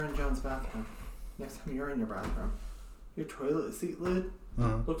friend's bathroom. Next time you're in your bathroom, your toilet seat lid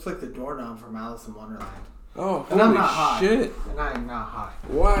looks like the doorknob from Alice in Wonderland. Oh, and I'm not holy shit. high. And I'm not high.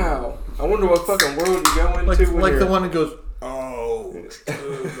 Wow. I wonder what fucking world you go into like when the one that goes, oh,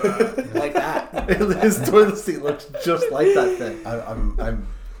 like that. His toilet seat looks just like that thing. I'm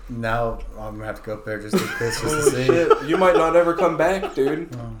gonna have to go up there just to piss just to see. Shit. You might not ever come back,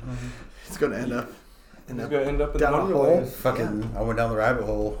 dude. It's gonna end up. He's gonna end up in down the a hole. Wonderland. Fucking, I went down the rabbit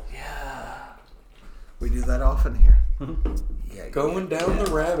hole. Yeah. We do that often here. Yeah, going down the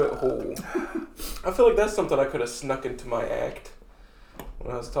rabbit hole. I feel like that's something I could have snuck into my act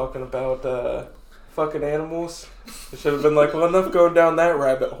when I was talking about fucking animals. I should have been like, well, enough going down that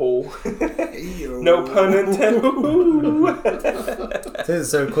rabbit hole. No pun intended. Since it's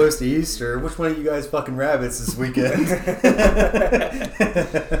so close to Easter, which one of you guys fucking rabbits this weekend?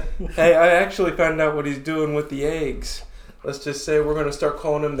 Hey, I actually found out what he's doing with the eggs. Let's just say we're going to start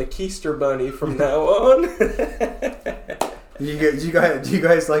calling him the Keister Bunny from now on. Do you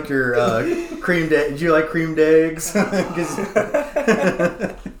guys like your creamed eggs? Do you like creamed eggs?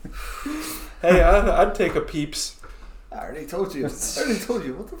 Hey, I'd take a peeps. I already told you. What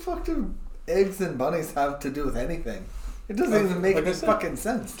the fuck do eggs and bunnies have to do with anything? It doesn't even make any fucking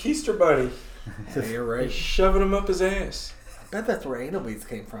sense. Keister Bunny. Yeah, you're right. He's shoving him up his ass. I bet that's where anal beads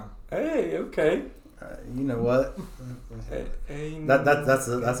came from. Hey, okay. You know what? That's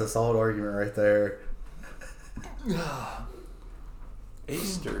a solid argument right there.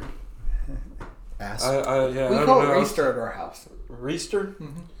 Easter. Ass. We I call don't it know. Reister at our house. Reister?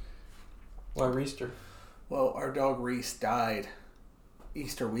 Mm-hmm. Why Reister? Well, our dog Reese died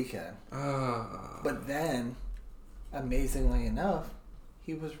Easter weekend. But then, amazingly enough,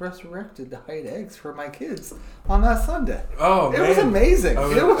 he was resurrected to hide eggs for my kids on that Sunday. Oh, man. It was amazing.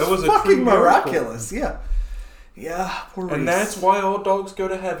 Oh, it was a fucking true miracle. miraculous. Yeah. Yeah, poor Reese. And that's why all dogs go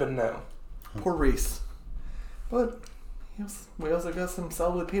to heaven now. Poor Reese. But we also got some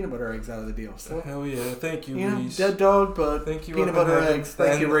solid peanut butter eggs out of the deal. So hell yeah. Thank you, Reese. Dead dog, but thank you, peanut butter eggs.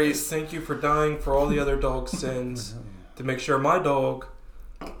 Thank you, Reese. Thank you for dying for all the other dogs' sins to make sure my dog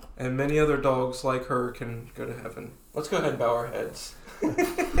and many other dogs like her can go to heaven. Let's go ahead and bow our heads.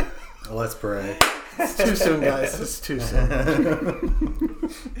 Let's pray. It's too soon, guys. It's too soon.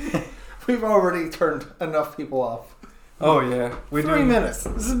 We've already turned enough people off. Oh, yeah. 3 minutes.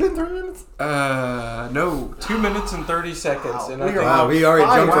 Has it been 3 minutes? No. 2 minutes and 30 seconds. Wow. And We already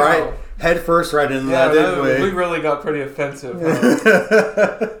jumped right head first right into that, didn't we? We really got pretty offensive.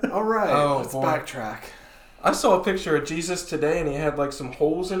 All right. Let's boy. backtrack. I saw a picture of Jesus today, and he had like some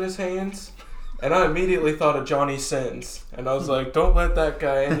holes in his hands. And I immediately thought of Johnny Sins. And I was like, don't let that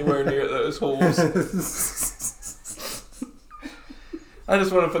guy anywhere near those holes. I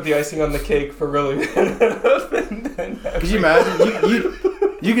just want to put the icing on the cake for really. Could you imagine?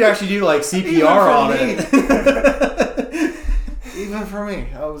 You could actually do like CPR on it. Even for me.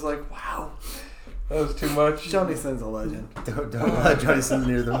 I was like, wow. That was too much. Johnny Sins a legend. Don't let Johnny Sins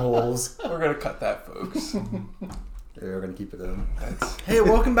near the holes. We're going to cut that, folks. We're going to keep it in. Hey,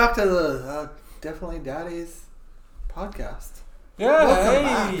 welcome back to the Definitely Daddy's podcast.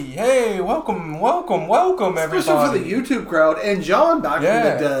 Yeah, welcome everybody. Especially for the YouTube crowd and John back from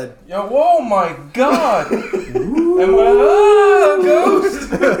the dead. Yo, oh my God. And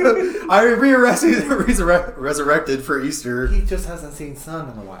ghost. I resurrected for Easter. He just hasn't seen sun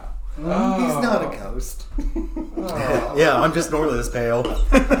in a while. Oh. He's not a ghost. Oh. Yeah, I'm just normally this pale.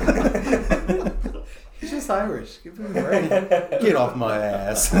 He's just Irish. Give him a break. Get off my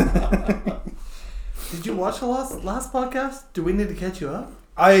ass. Did you watch the last podcast? Do we need to catch you up?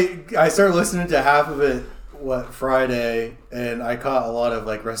 I started listening to half of it Friday, and I caught a lot of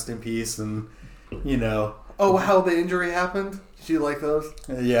like rest in peace and Oh, how the injury happened? Did you like those?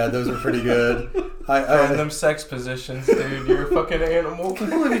 Yeah, those were pretty good. Them sex positions, dude. You're a fucking animal. I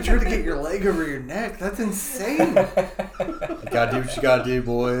can't believe you tried to get your leg over your neck. That's insane. You gotta do what you gotta do,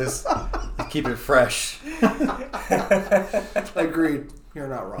 boys. Keep it fresh. Agreed. You're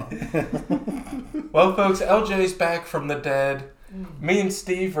not wrong. Well, folks, LJ's back from the dead. Me and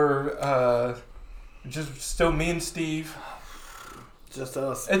Steve are just still me and Steve. Just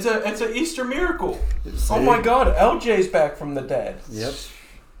us. It's an Easter miracle. Oh my God, LJ's back from the dead. Yep.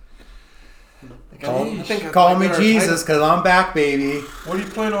 Call me Jesus, because I'm back, baby. What do you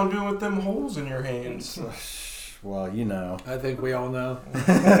plan on doing with them holes in your hands? Well, you know. I think we all know.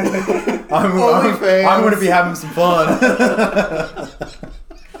 I'm going to be having some fun.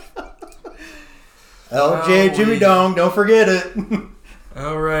 LJ Jimmy Dong, don't forget it.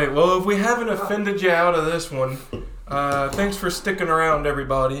 All right. Well, if we haven't offended you out of this one, thanks for sticking around,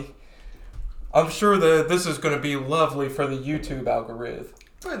 everybody. I'm sure that this is going to be lovely for the YouTube algorithm.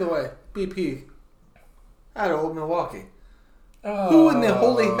 By the way, BP out of Old Milwaukee. Who in the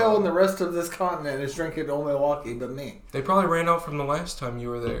holy hell in the rest of this continent is drinking Old Milwaukee but me? They probably ran out from the last time you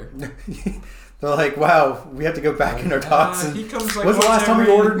were there. They're like, wow, we have to go back in our docks. He comes like when's the last time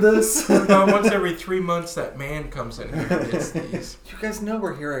we ordered this? Once every 3 months, that man comes in here and gets these. You guys know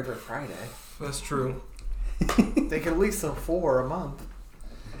we're here every Friday. That's true. They can at least sell 4 a month.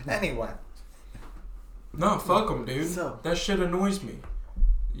 Anyway. No, fuck them, dude. So. That shit annoys me.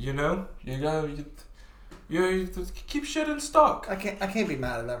 You know? You keep shit in stock. I can't be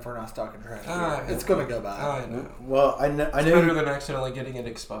mad at them for not stocking trash. It's gonna go bad. I know. Well, I know. It's better than accidentally getting it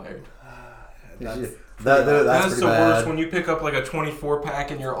expired. That's the bad. worst when you pick up like a 24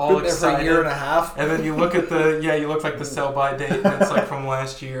 pack and you're all excited. Every year and a half. And then you look at you look like the sell by date and it's like from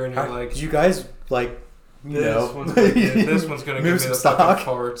last year and you're like, you guys like, this one's gonna give me the fucking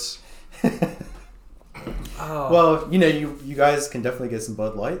farts. Well, you guys can definitely get some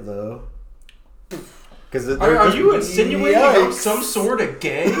Bud Light though. Are you insinuating I'm some sort of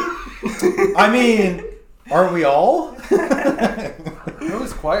gay? I mean, aren't we all? I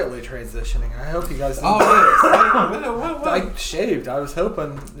was quietly transitioning. I hope you guys. I shaved. I was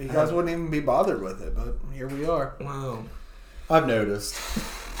hoping you guys wouldn't even be bothered with it, but here we are. Wow. I've noticed.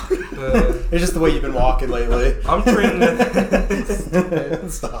 It's just the way you've been walking lately. I'm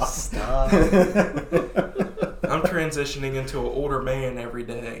Stop. I'm transitioning into an older man every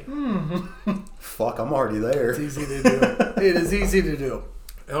day. Fuck, I'm already there. It's easy to do. It is easy to do.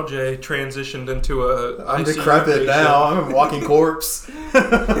 LJ transitioned into I'm decrepit now. I'm a walking corpse.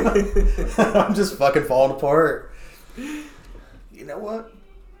 I'm just fucking falling apart. You know what?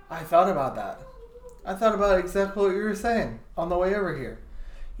 I thought about that. I thought about exactly what you were saying on the way over here.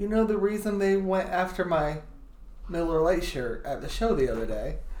 You know the reason they went after my Miller Lite shirt at the show the other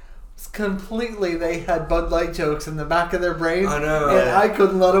day? Was completely they had Bud Light jokes in the back of their brain. I know. And I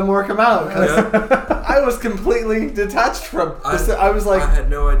couldn't let them work them out because I was completely detached from I was like... I had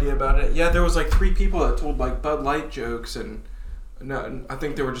no idea about it. Yeah, there was like 3 people that told like Bud Light jokes and no, I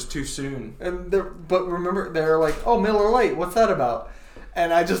think they were just too soon. But remember, they're like, oh, Miller Lite, what's that about?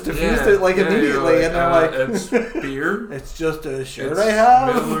 And I just diffused it immediately, and they're like, it's beer. It's just a shirt I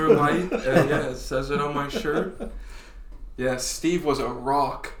have. Miller Lite. It says it on my shirt. Yeah, Steve was a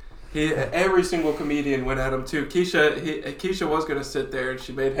rock. Every single comedian went at him too. Keisha was gonna sit there, and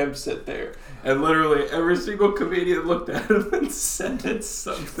she made him sit there. And literally every single comedian looked at him and said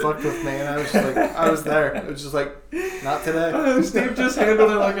something. She fucked with me, and I was just like, I was there. It was just like, not today. Steve just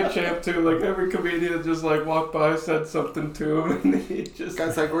handled it like a champ too. Like every comedian just like walked by, said something to him, and he just.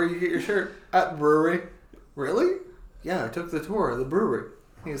 Guy's like, where you get your shirt? At the brewery. Really? Yeah, I took the tour of the brewery.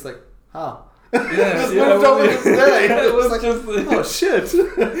 He's like, how? Just moved on the next day. It was like, oh shit!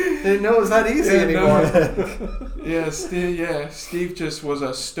 Didn't know it was that easy anymore. Steve just was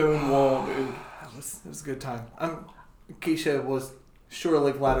a stone wall, dude. It was a good time. Keisha was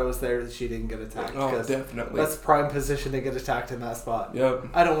surely glad I was there that she didn't get attacked. Oh, definitely. That's prime position to get attacked in that spot. Yep.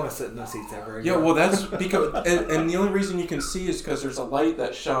 I don't want to sit in those seats ever again. Yeah, well, that's because, and the only reason you can see is because there's a light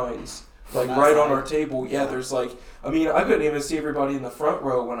that shines like right on our table. Yeah, there's like, I mean, I couldn't even see everybody in the front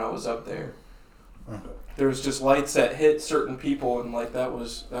row when I was up there. There was just lights that hit certain people, and like that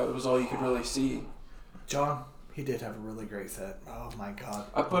was all you could really see. John, he did have a really great set. Oh my god!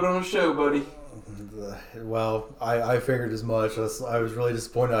 I put on a show, buddy. Well, I figured as much. I was really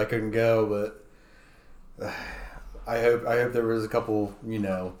disappointed I couldn't go, but I hope there was a couple,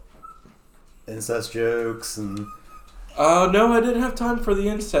 incest jokes and. No, I didn't have time for the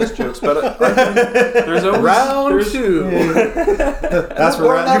incest jokes, but there's always round 2. That's for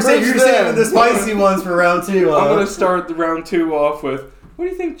round. You're saving the spicy ones for round 2. I'm gonna start the round 2 off with, what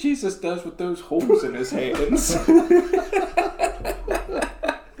do you think Jesus does with those holes in his hands?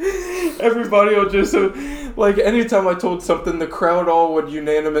 Everybody will just like anytime I told something, the crowd all would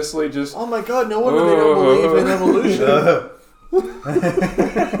unanimously just. Oh my god! No wonder they don't believe in evolution.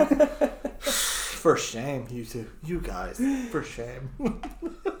 For shame, you two. You guys. For shame.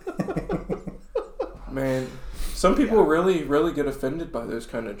 Man, some people really, really get offended by those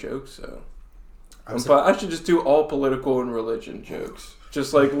kind of jokes, so. But I should just do all political and religion jokes.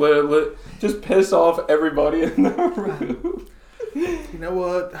 Just like, just piss off everybody in the room. You know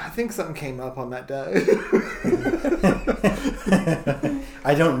what? I think something came up on that day.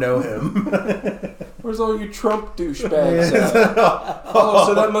 I don't know him. Where's all you Trump douchebags at? Oh,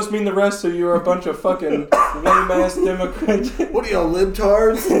 so that must mean the rest of you are a bunch of fucking lame-ass Democrats. What are y'all,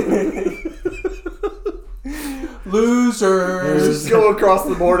 libtards? Losers. Just go across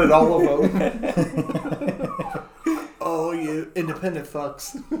the board at all of them. Oh, you independent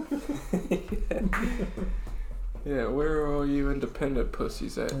fucks. Yeah, where are all you independent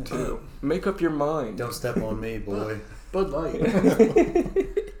pussies at, too? Make up your mind. Don't step on me, boy. Bud Light.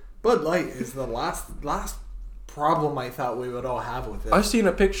 Bud Light is the last problem I thought we would all have with it. I seen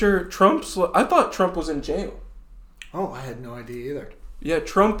a picture. I thought Trump was in jail. Oh, I had no idea either. Yeah,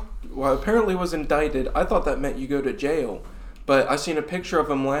 Trump apparently was indicted. I thought that meant you go to jail. But I seen a picture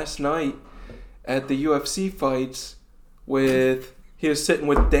of him last night at the UFC fights he was sitting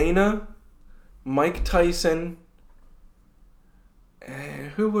with Dana, Mike Tyson,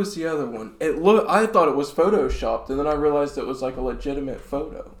 who was the other one? I thought it was photoshopped, and then I realized it was like a legitimate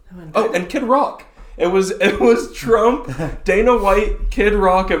photo. Oh, and Kid Rock. It was Trump, Dana White, Kid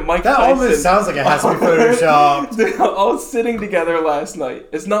Rock, and Mike Tyson. That almost sounds like it has to be photoshopped. They're all sitting together last night.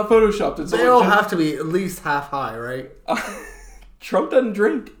 It's not photoshopped. They all have to be at least half high, right? Trump doesn't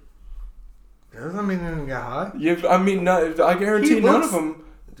drink. Doesn't mean he didn't get high. I guarantee none of them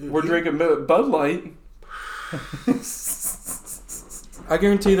were drinking Bud Light. I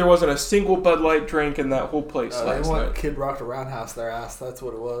guarantee there wasn't a single Bud Light drink in that whole place last they want night. Kid Rock to roundhouse their ass. That's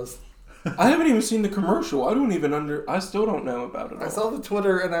what it was. I haven't even seen the commercial. I still don't know about it all. I saw the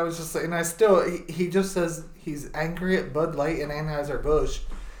Twitter and I was just saying, he just says he's angry at Bud Light and Anheuser-Busch.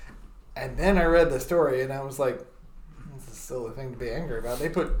 And then I read the story and I was like, this is still a thing to be angry about. They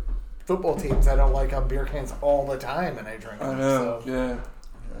put football teams I don't like on beer cans all the time and I drink them. I know, yeah.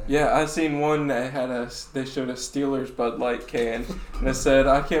 Yeah, I seen one that they showed a Steelers Bud Light can and it said,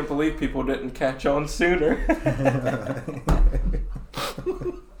 I can't believe people didn't catch on sooner.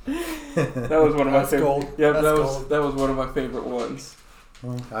 That was one of my favorite. Gold. Yeah, that was one of my favorite ones.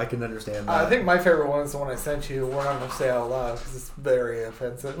 I can understand that. I think my favorite one is the one I sent you. We're not going to say out loud because it's very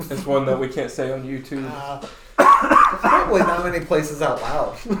offensive. It's one that we can't say on YouTube. Probably not many places out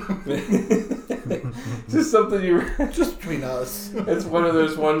loud. Just something just between us. It's one of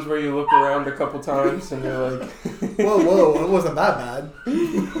those ones where you look around a couple times and you're like, whoa, it wasn't that bad.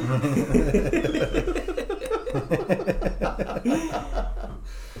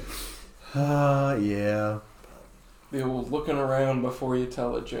 Yeah. The old looking around before you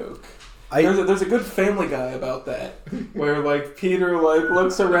tell a joke. There's a good Family Guy about that, where like Peter like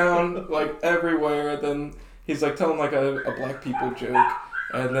looks around like everywhere, and then he's like telling like a black people joke,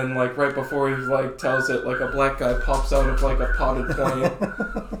 and then like right before he like tells it, like a black guy pops out of like a potted plant.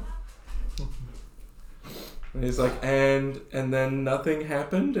 And he's like, and then nothing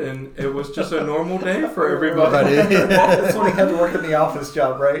happened, and it was just a normal day for everybody. That's when he had to work in the office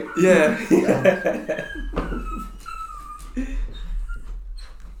job, right? Yeah.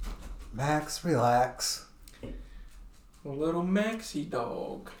 Max, relax. A little Maxie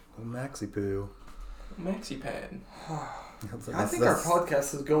dog. A Maxie poo. Maxie pad. I think our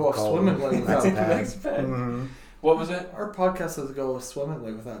podcast is go off swimmingly without Maxie pad. Mm-hmm. What was it? Our podcast is go off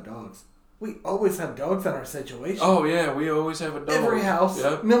swimmingly without dogs. We always have dogs in our situation. Oh, yeah. We always have a dog. Every house.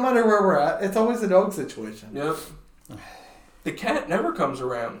 Yep. No matter where we're at, it's always a dog situation. Yep. The cat never comes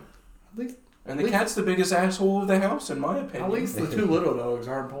around. And the cat's the biggest asshole of the house, in my opinion. At least the two little dogs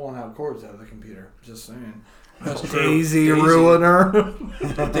aren't pulling out cords out of the computer. Just saying. That's Daisy ruiner.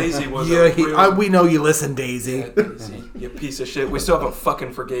 Daisy was we know you listen, Daisy. Yeah, Daisy. You piece of shit. We still haven't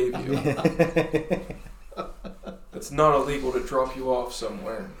fucking forgave you. It's not illegal to drop you off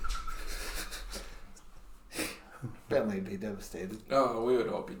somewhere. Bentley'd be devastated. Oh, we would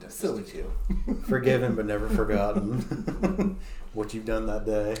all be devastated. So would you. Forgiven but never forgotten. What you've done that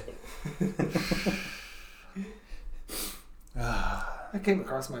day. I came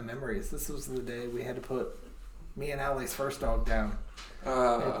across my memories. This was the day we had to put me and Allie's first dog down.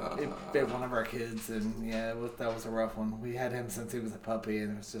 It bit one of our kids, and yeah, that was a rough one. We had him since he was a puppy,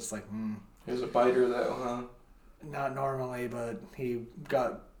 and it was just like, He was a biter, though, huh? Not normally, but he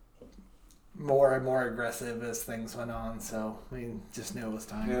got more and more aggressive as things went on, so we just knew it was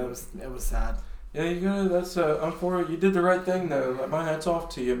time. Yeah. It was sad. Yeah, you gotta, that's, I'm for it. You did the right thing, though. Like, my hat's off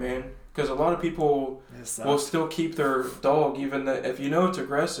to you, man. Because a lot of people will still keep their dog, even if you know it's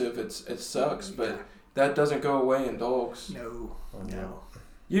aggressive, it sucks, but that doesn't go away in dogs. No.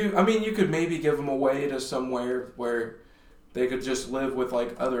 You could maybe give them away to somewhere where they could just live with,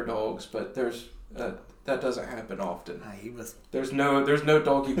 like, other dogs, but that doesn't happen often. There's no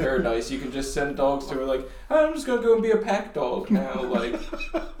doggy paradise. You can just send dogs to her like, I'm just gonna go and be a pack dog now. Like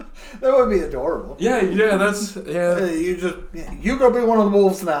that would be adorable. Yeah. You go be one of the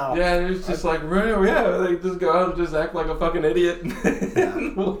wolves now. Yeah, it's just like they just go out and just act like a fucking idiot.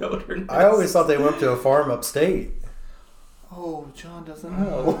 I always thought they went to a farm upstate. Oh, John doesn't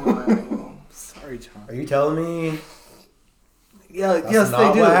know. Sorry, John. Are you telling me? yes, not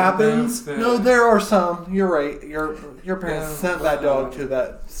they do. what happens. No, there are some. You're right. Your parents sent that dog to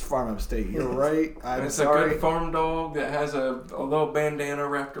that farm upstate. You're right. I'm it's sorry. a good farm dog that has a little bandana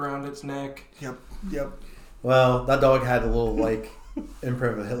wrapped around its neck. Yep. Well, that dog had a little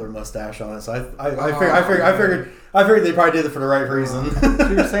imprint of a Hitler mustache on it, so I figured they probably did it for the right reason. So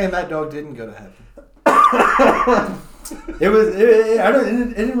you're saying that dog didn't go to heaven? It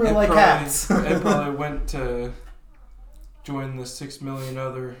didn't really like cats. It probably went to join the 6 million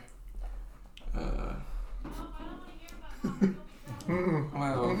other. Wow.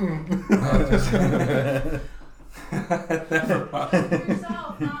 Never mind.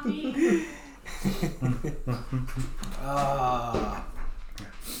 Yourself, not me.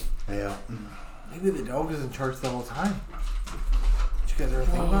 Yeah. Maybe the dog is in charge the whole time. Did you guys ever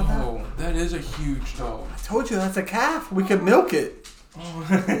think about that? Oh, that is a huge dog. I told you that's a calf. We could milk it. Not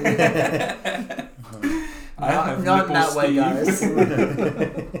in that way, guys.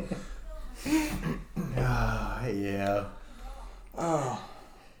 Yeah. Oh.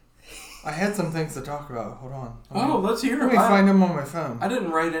 I had some things to talk about. Hold on. Let's hear it. Let me find them on my phone. I didn't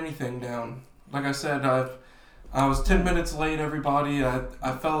write anything down. Like I said, I was 10 minutes late, everybody. I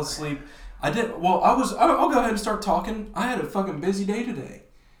fell asleep. I'll go ahead and start talking. I had a fucking busy day today.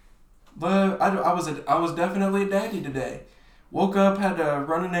 But I was definitely a daddy today. Woke up, had to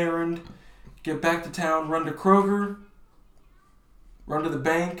run an errand, get back to town, run to Kroger, run to the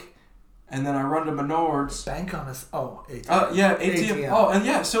bank, and then I run to Menards. Bank on us. Oh, ATM. ATM. Oh, and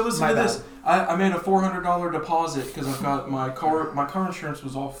yeah, so listen to this. I made a $400 deposit because I've got my car insurance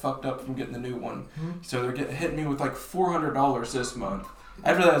was all fucked up from getting the new one. Mm-hmm. So they're hitting me with like $400 this month.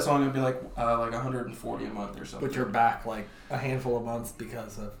 After that, it's only going to be like $140 a month or something. But you're back like a handful of months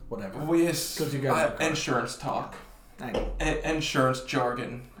because of whatever. Well, yes. Because you guys insurance talk. I know. Insurance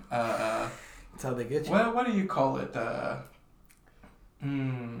jargon. That's how they get you. Well, what do you call it?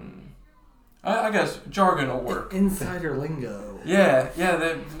 I guess jargon will work. Insider lingo. Yeah.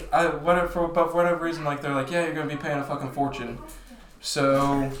 For whatever reason, they're like, yeah, you're gonna be paying a fucking fortune.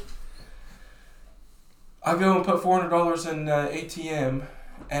 So I go and put $400 in ATM,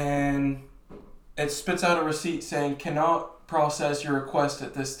 and it spits out a receipt saying cannot process your request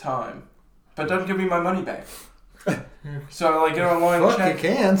at this time, but doesn't give me my money back. So I get online and check. You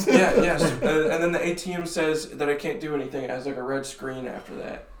can. Yes. And then the ATM says that I can't do anything. It has like a red screen after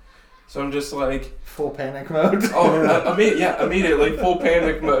that. So I'm just like... Full panic mode? Immediately full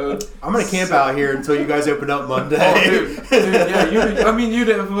panic mode. I'm going to camp out here until you guys open up Monday. Oh, dude, yeah, you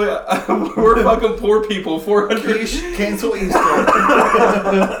definitely... We're fucking poor people. 400... Cancel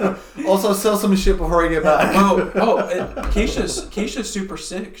Easter. Also sell some shit before I get back. Keisha's super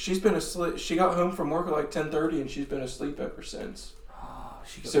sick. She's been asleep. She got home from work at like 10:30 and she's been asleep ever since. Oh,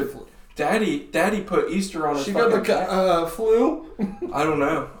 she got the flu. Daddy put Easter on her. She got the flu? I don't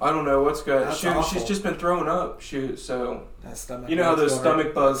know what's good. She's just been throwing up. That stomach. You know how those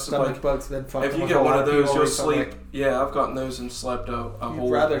stomach bugs. Bugs been fucking. If you get one of those, you'll sleep. Yeah, I've gotten those and slept a whole.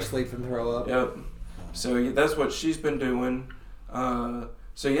 You'd rather sleep than throw up. Yep. So that's what she's been doing.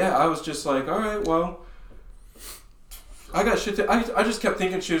 So yeah, I was just like, all right, well, I got shit. I just kept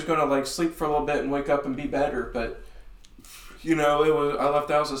thinking she was gonna sleep for a little bit and wake up and be better, but. I left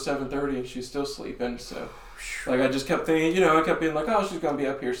the house at 7:30 and she's still sleeping. So, I just kept thinking, I kept being like, oh, she's gonna be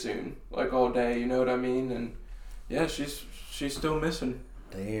up here soon, all day. You know what I mean? And yeah, she's still missing.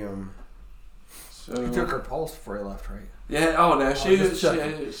 Damn. So you took her pulse before you left, right? Yeah. Oh no, she's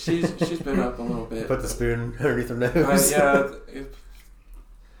been up a little bit. Put the spoon underneath her nose.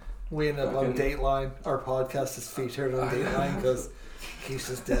 We ended up on Dateline. Our podcast is featured on Dateline because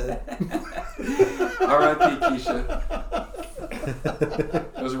Keisha's dead. R.I.P. Keisha.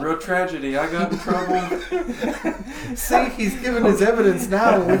 It was a real tragedy. I got in trouble. See, he's giving his evidence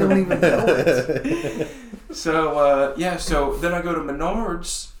now and we don't even know it. So, so then I go to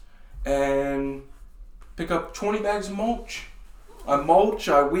Menards and pick up 20 bags of mulch. I mulch,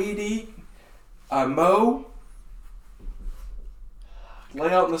 I weed eat, I mow. Lay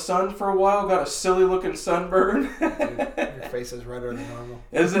out in the sun for a while. Got a silly looking sunburn. Dude, your face is redder than normal.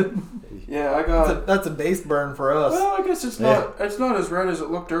 Is it? Yeah, I got. That's a base burn for us. Well, I guess it's not. It's not as red as it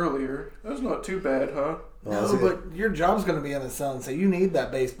looked earlier. That's not too bad, huh? No, but your job's gonna be in the sun, so you need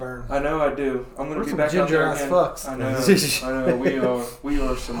that base burn. I know, I do. I'm gonna be back out ginger there ass again. fucks. I know. We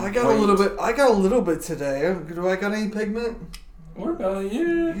are some. I got a little bit today. Do I got any pigment? We're about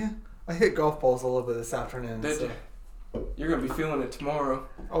Yeah. I hit golf balls a little bit this afternoon. Did you? You're going to be feeling it tomorrow.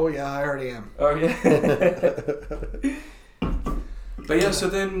 Oh, yeah, I already am. Oh, yeah. But, yeah, so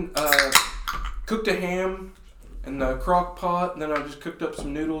then cooked a ham in the crock pot, and then I just cooked up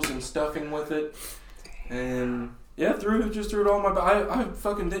some noodles and stuffing with it. And Yeah, just threw it all in my. I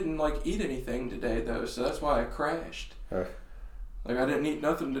fucking didn't like eat anything today though, so that's why I crashed. Like I didn't eat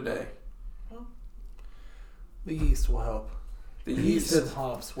nothing today. The yeast will help. The yeast and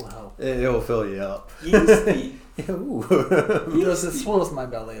hops will help. It will fill you up. Yeasty. Because it swells my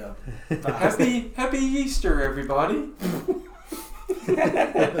belly up. Happy Easter, everybody.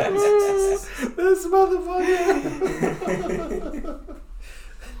 This motherfucker.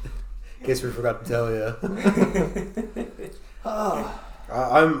 In case we forgot to tell you.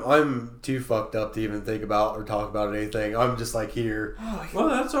 I'm too fucked up to even think about or talk about anything. I'm just like here. Well,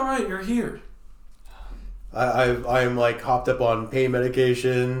 that's all right. You're here. I'm like hopped up on pain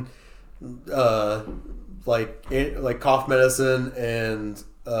medication, like cough medicine and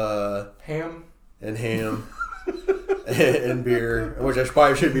ham and beer, which I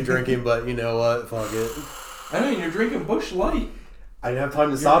probably should be drinking, but you know what? Fuck it. I know you're drinking Busch Light. I didn't have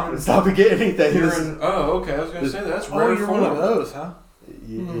time to stop and get anything. Okay. I was gonna say that's rare. You're one of those, huh?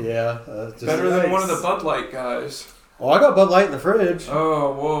 Yeah. Just better than one of the Bud Light guys. Oh, I got Bud Light in the fridge.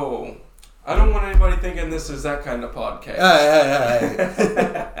 Oh, whoa. I don't want anybody thinking this is that kind of podcast. Hey.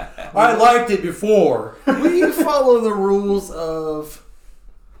 I liked it before. We follow the rules of...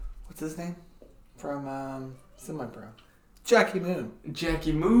 What's his name? From Semi-Pro. Jackie Moon.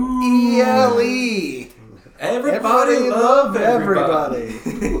 Jackie Moon. ELE. Everybody love everybody.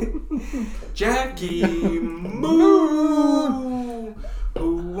 Jackie Moon.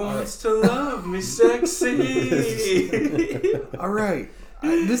 Who wants to love me sexy? All right.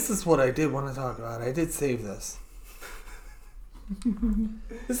 This is what I did want to talk about. I did save this.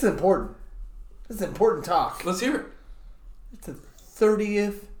 This is important. This is important talk. Let's hear it. It's the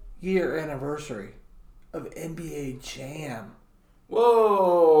 30th year anniversary of NBA Jam.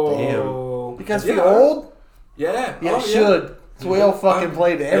 Whoa. Damn. Because we're old? Yeah. Yeah, should. So we all fucking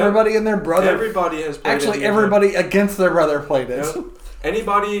played it. Everybody and their brother. Everybody has played it. Actually, everybody against their brother played it. Yep.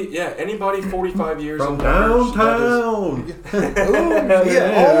 Anybody 45 years From and older, downtown.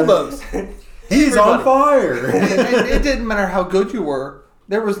 Yeah, all those. He's on fire. It didn't matter how good you were.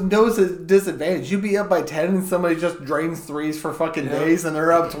 There was no disadvantage. You'd be up by 10 and somebody just drains threes for fucking days and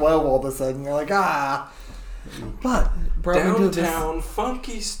they're up 12 all of a sudden. You're like, But brought me to downtown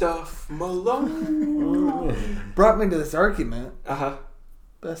funky stuff, Malone. Brought me to this argument.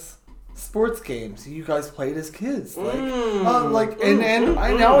 Best sports games you guys played as kids, and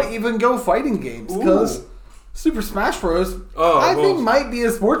I now even go fighting games because Super Smash Bros. I think might be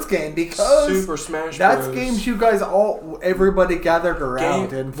a sports game because Super Smash Bros. That's games you guys everybody gathered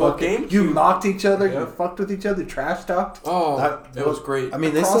around and fucking you mocked each other, you fucked with each other, trash talked. It was great. I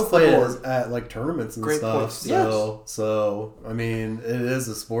mean, they still play it at like tournaments and stuff. Points. So I mean, it is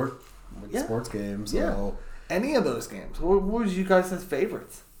a sports game. So any of those games. What was you guys'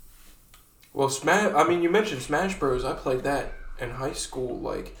 favorites? Well, you mentioned Smash Bros. I played that in high school,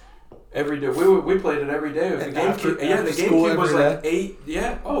 like every day. We played it every day. The GameCube was like 8.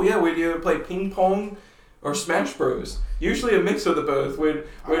 Yeah. Oh yeah, we'd either play ping pong or Smash Bros. Usually a mix of the both. We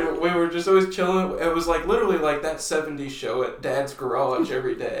were just always chilling. It was like literally like that 70s show at Dad's garage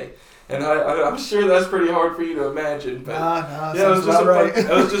every day. And I'm sure that's pretty hard for you to imagine, but it was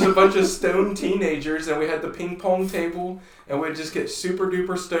just a bunch of stoned teenagers, and we had the ping pong table, and we'd just get super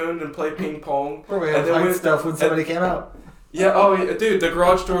duper stoned and play ping pong. Or we had fight stuff when somebody came out. Yeah, dude, the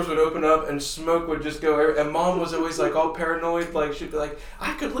garage doors would open up and smoke would just go everywhere. And Mom was always like all paranoid, like she'd be like,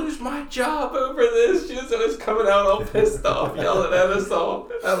 I could lose my job over this. She was always coming out all pissed off, yelling at us all.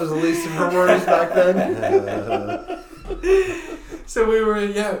 That was the least of her worries back then. So we were,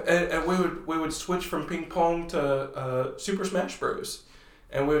 and we would switch from ping pong to Super Smash Bros.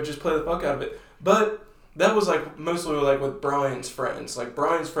 And we would just play the fuck out of it. But that was like mostly like with Brian's friends. Like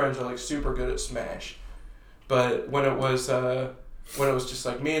Brian's friends are like super good at Smash. But when it was just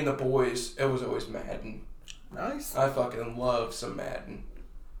like me and the boys, it was always Madden. Nice. I fucking love some Madden.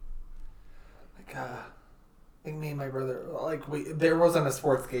 Like me and my brother, there wasn't a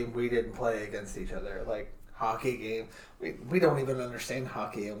sports game we didn't play against each other. Like hockey game, we don't even understand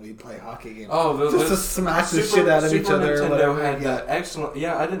hockey, and we play hockey games. Just to smack the shit out of each other. Super Nintendo had that excellent.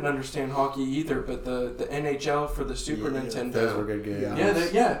 Yeah, I didn't understand hockey either, but the NHL for the Super Nintendo. Those were good games.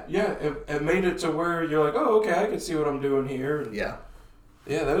 It made it to where you're like, oh, okay, I can see what I'm doing here. And yeah,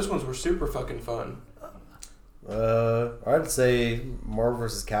 those ones were super fucking fun. I'd say Marvel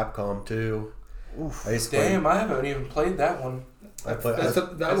vs. Capcom 2. Oof. I haven't even played that one. That's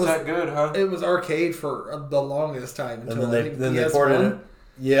that good, huh? It was arcade for the longest time until then they ported it.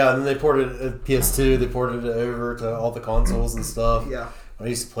 Yeah, and then they ported it PS2. They ported it over to all the consoles and stuff. Yeah, I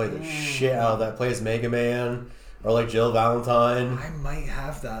used to play the shit out of that. Play as Mega Man or like Jill Valentine. I might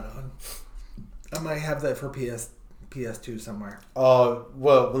have that on. I might have that for PS PS2 somewhere. Well,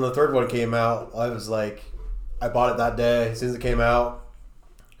 when the third one came out, I was like, I bought it that day as soon as it came out.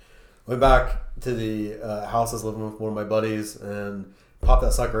 Went back to the house I was living with one of my buddies and popped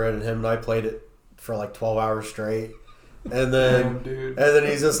that sucker in, and him and I played it for like 12 hours straight. And then,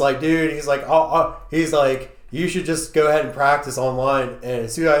 he's just like, dude, he's like, he's like, you should just go ahead and practice online. And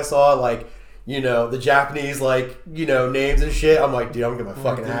as soon as I saw like, the Japanese names and shit, I'm like, dude, I'm gonna get my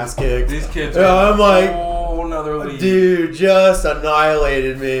fucking ass kicked. These kids I'm like, whole nother league. Dude, just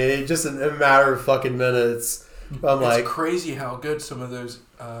annihilated me, just in a matter of fucking minutes. It's crazy how good some of those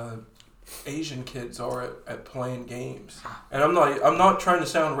Asian kids are at playing games. And I'm not trying to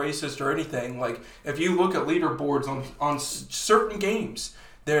sound racist or anything. Like, if you look at leaderboards on certain games,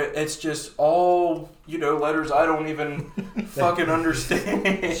 it's just all letters I don't even fucking understand.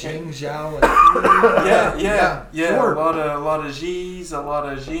 Xing Zhao. Yeah. Sure. A lot of G's, a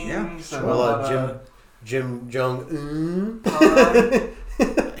lot of Jings, a lot of Jim Jong.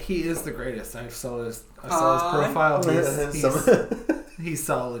 He is the greatest. I saw his profile. He's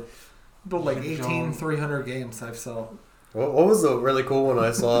solid. But like 300 games I've saw. What was the really cool one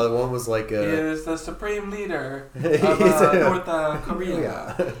I saw? The one was like he is the supreme leader of North Korea.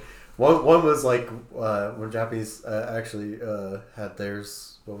 Yeah. One was like when Japanese actually had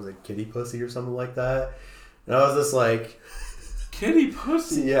theirs. What was it, kitty pussy or something like that? And I was just like, kitty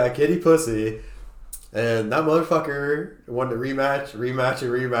pussy. Yeah, kitty pussy. And that motherfucker wanted to rematch.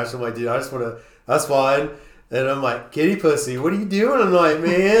 I'm like, dude, I just want to. That's fine. And I'm like, kitty pussy, what are you doing tonight,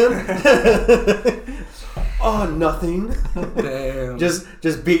 man? Oh, nothing. Damn.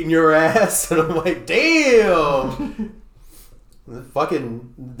 just beating your ass. And I'm like, damn.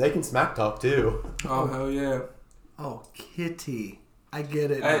 Fucking, they can smack talk too. Oh, hell yeah. Oh, kitty. I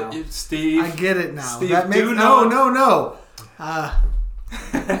get it now. Steve. I get it now. Steve, that makes no.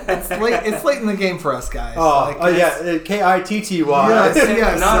 It's late in the game for us guys. Yeah, Kitty.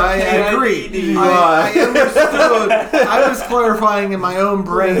 Yes, I agree. I understood. I was clarifying in my own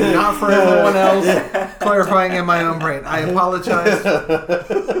brain, not for everyone else. Clarifying in my own brain. I apologize.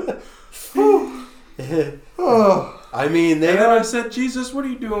 I mean, and then I said, Jesus, what are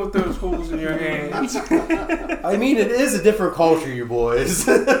you doing with those holes in your hands? I mean, it is a different culture, you boys.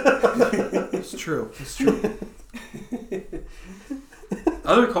 It's true.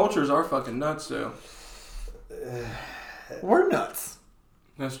 Other cultures are fucking nuts, though. We're nuts.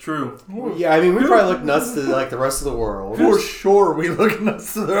 That's true. Yeah, I mean, we probably look nuts to like the rest of the world. For sure, we look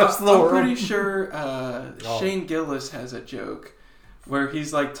nuts to the rest of the world. I'm pretty sure Shane Gillis has a joke where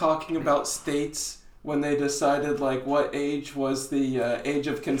he's like talking about states when they decided like what age was the age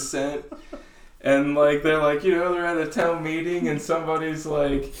of consent, and like they're like they're at a town meeting and somebody's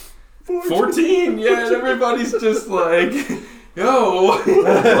like 14, yeah, and everybody's just like, yo, what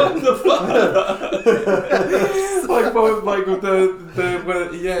the fuck?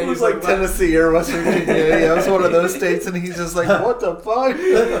 It was like Tennessee or West Virginia. Yeah, it was one of those states, and he's just like, what the fuck?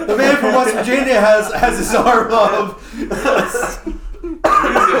 The man from West Virginia has his arm up.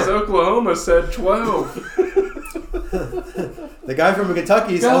 Jesus, Oklahoma said 12. The guy from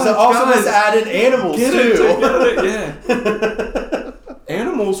Kentucky also has added animals too. Yeah.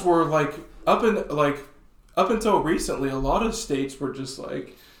 Animals were like up until recently, a lot of states were just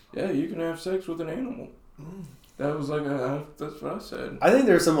like, yeah, you can have sex with an animal. That was like that's what I said. I think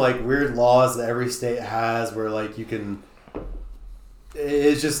there's some like weird laws that every state has where like you can.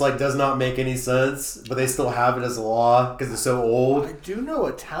 It just like does not make any sense, but they still have it as a law because it's so old. I do know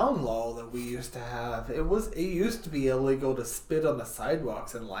a town law that we used to have. It used to be illegal to spit on the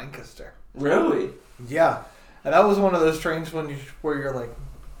sidewalks in Lancaster. Really? Yeah, and that was one of those strange ones where you're like,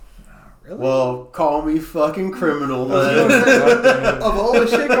 really? Well, call me fucking criminal then. Of all the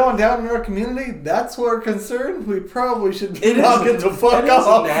shit going down in our community, that's what we're concerned. We probably should be knocking the fuck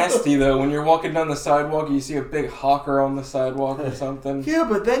off. It's nasty though when you're walking down the sidewalk and you see a big hawker on the sidewalk or something. Yeah,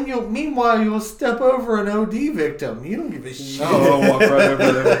 but then you'll step over an OD victim. You don't give a shit. Oh, I'll walk right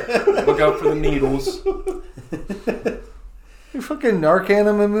over there. Look out for the needles. You fucking Narcan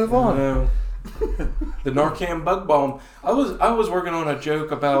them and move on. No. The Narcan bug bomb. I was working on a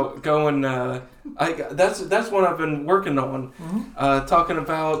joke about going. That's what I've been working on. Mm-hmm. Talking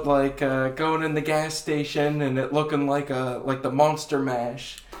about like going in the gas station and it looking like the Monster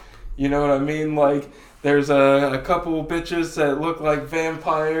Mash. You know what I mean? Like there's a couple bitches that look like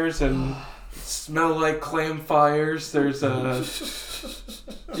vampires and smell like clam fires. There's a.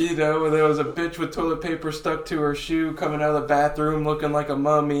 There was a bitch with toilet paper stuck to her shoe coming out of the bathroom looking like a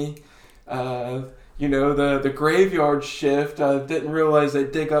mummy. The graveyard shift. I didn't realize they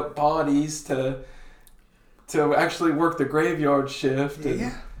dig up bodies to actually work the graveyard shift.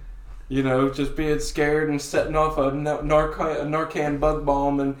 Yeah. just being scared and setting off a Narcan bug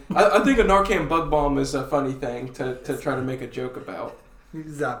bomb. And I think a Narcan bug bomb is a funny thing to try to make a joke about. You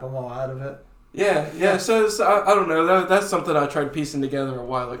zap them all out of it. Yeah. So I don't know. That's something I tried piecing together a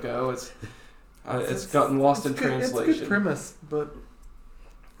while ago. It's gotten lost in translation. It's a good premise, but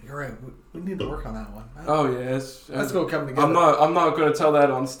you're right. We need to work on that one. Oh yeah, let's go come together. I'm not going to tell that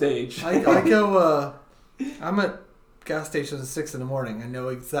on stage. I go. I'm at gas stations at 6 a.m. I know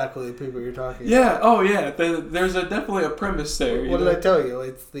exactly the people you're talking about. Yeah. Oh yeah. There's definitely a premise there. What did I tell you?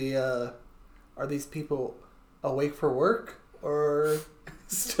 It's the. Are these people awake for work or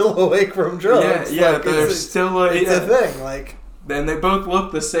still awake from drugs? Yeah. They're still. It's a thing. Like. And they both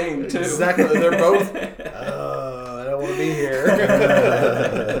look the same too. Exactly. They're both. I don't want to be here.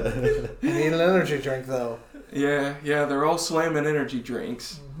 I need an energy drink though. Yeah. They're all slamming energy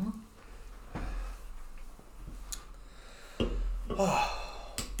drinks.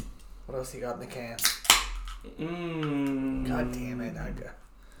 What else you got in the can? God damn it!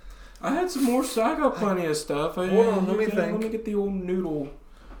 I had some more. I got plenty of stuff. Hold on, let me think. Let me get the old noodle.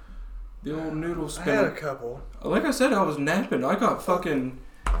 The old noodle spinner. I had a couple. Like I said, I was napping. I got fucking.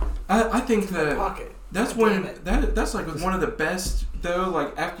 I think that pocket. That's when that's like one of the best though.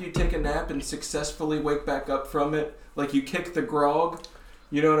 Like after you take a nap and successfully wake back up from it, like you kick the grog.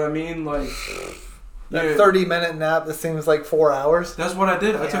 You know what I mean? Like that 30-minute nap that seems like 4 hours. That's what I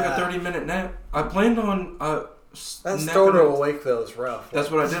did. I took a 30-minute nap. I planned on that startle awake though is rough. That's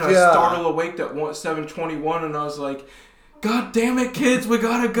what I did. I startled awake at 7:21, and I was like, God damn it, kids, we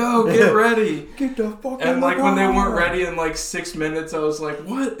gotta go. Get ready. Get the fuck And like when they weren't ready in like 6 minutes, I was like,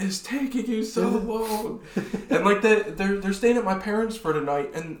 what is taking you so long? And like they're staying at my parents' for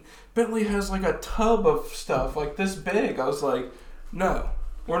tonight, and Bentley has like a tub of stuff like this big. I was like, no,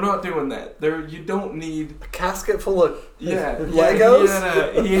 we're not doing that. You don't need a casket full of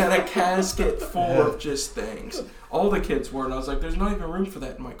Legos. He had a casket full of just things. All the kids were, and I was like, there's not even room for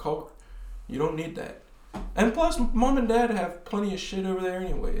that in my car. You don't need that. And plus, Mom and Dad have plenty of shit over there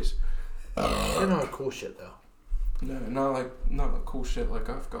anyways. They're not cool shit, though. No, not like cool shit like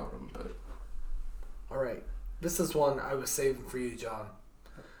I've got them, but... Alright. This is one I was saving for you, John.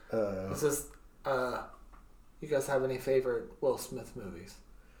 This is, you guys have any favorite Will Smith movies?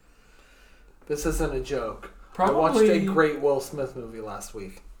 This isn't a joke. Probably... I watched a great Will Smith movie last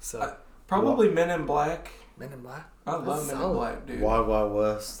week, so... Probably Men in Black. Men in Black? I love Men in Black, dude. Wild Wild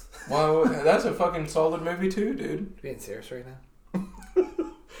West. Wow, that's a fucking solid movie too, dude. Being serious right now?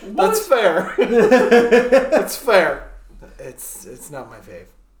 That's fair. That's fair. It's not my fave.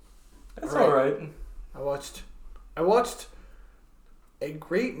 That's alright. I watched a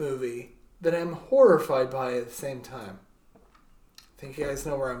great movie that I'm horrified by at the same time. I think you guys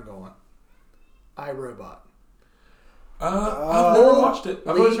know where I'm going. iRobot. I've never watched it.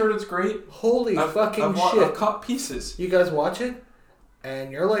 I've always heard it's great. Holy fucking shit. I've caught pieces. You guys watch it,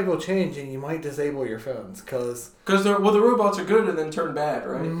 and your life will change, and you might disable your phones, because the robots are good and then turn bad,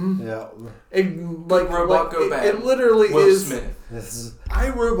 right? Mm-hmm. Yeah. Robot go bad. It literally Will is. Smith.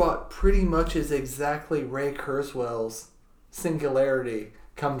 iRobot pretty much is exactly Ray Kurzweil's Singularity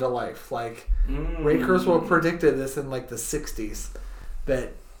come to life. Like, Ray Kurzweil predicted this in like the 60s,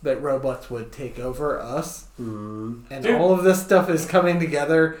 that robots would take over us. And dude, all of this stuff is coming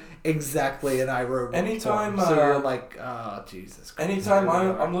together exactly in iRobot. Anytime, so you're like, oh, Jesus Christ. Anytime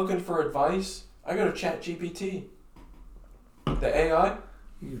I'm looking for advice, I go to ChatGPT. The AI.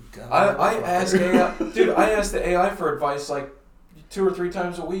 You dumb. I ask AI, dude. I ask the AI for advice like 2 or 3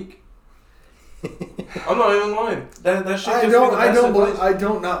 times a week. I'm not even lying. That shit gives me the best advice. I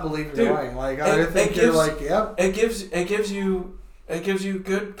don't not believe you're lying. Like I think you're like, yep. It gives you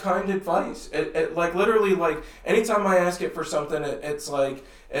good, kind advice. It like literally like anytime I ask it for something, it's like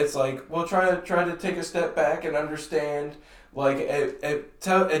well try to take a step back and understand. Like it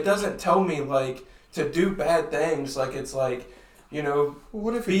doesn't tell me like to do bad things. Like it's like, you know,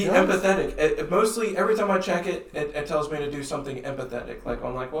 what if be empathetic. It mostly every time I check it tells me to do something empathetic. Like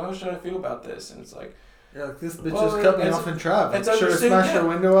I'm like, well, how should I feel about this? And it's like, yeah, like this bitch just cut me off in traffic. Should I smash her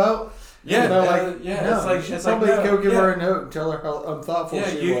window out? Yeah, no, it's like go give her a note and tell her how unthoughtful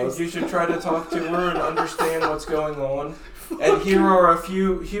she was. You should try to talk to her and understand what's going on. And here are a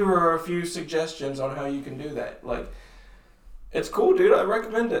few suggestions on how you can do that. Like, it's cool, dude. I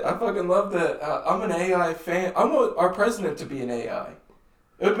recommend it. I fucking love that. I'm an AI fan. I want our president to be an AI.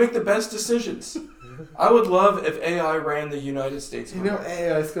 It would make the best decisions. I would love if AI ran the United States. You know,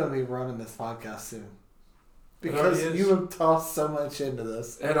 AI is going to be running this podcast soon. Because you have tossed so much into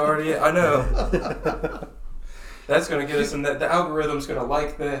this. It already is. I know. That's going to get us in that. The algorithm's going to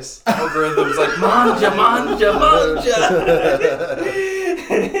like this. Algorithm's like, manja.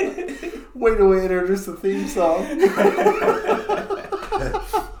 Way to introduce the theme song.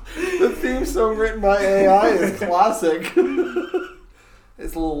 The theme song written by AI is classic.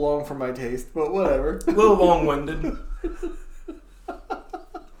 It's a little long for my taste, but whatever. A little long-winded.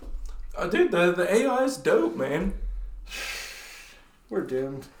 Dude, the AI is dope, man. We're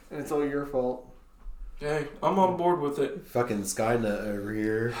doomed, and it's all your fault. Hey, I'm on board with it. Fucking Skynet over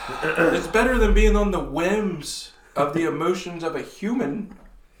here. It's better than being on the whims of the emotions of a human.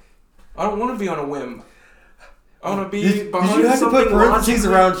 I don't want to be on a whim. I want to be behind Did you have to put parentheses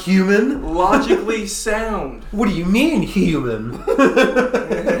around human? Logically sound. What do you mean, human? What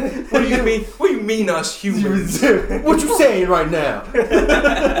do you mean? What do you mean, us humans? What you saying right now?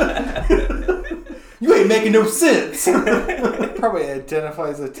 You ain't making no sense. Probably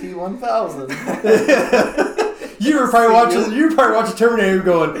identifies a T-1000. You were probably watching Terminator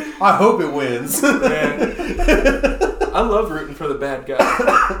going, I hope it wins. Man, I love rooting for the bad guy.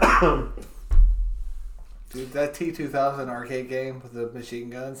 Dude, that T-2000 arcade game with the machine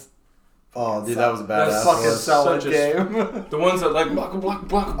guns. Oh, dude, that was a That's badass Fucking one. solid such game. The ones that like block,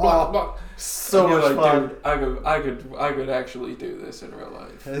 block. So And much you're fun. Dude, I could actually do this in real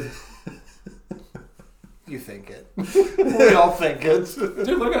life. You think it. We all think it.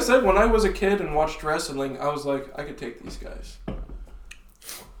 Dude, like I said, when I was a kid and watched wrestling, I was like, I could take these guys.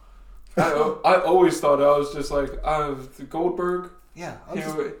 I always thought I was just like, Goldberg. Yeah,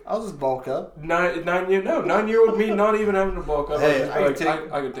 I'll just bulk up. 9-year-old me not even having to bulk up. Hey, I could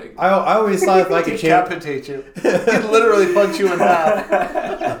take it. I always thought if I could channel... Decapitate you. He'd literally punch you in half.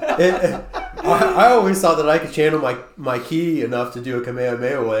 I always thought that I could channel my ki enough to do a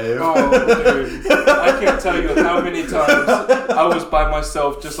Kamehameha wave. Oh, dude. I can't tell you how many times I was by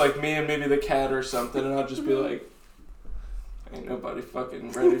myself, just like me and maybe the cat or something, and I'd just be like, ain't nobody fucking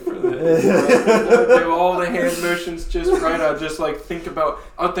ready for this. Do all the hand motions just right. I'd just like think about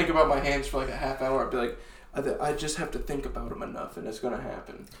my hands for like a half hour. I'd be like, I just have to think about them enough and it's going to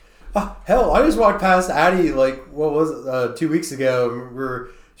happen. Hell, I just walked past Addie, like, what was it, 2 weeks ago. I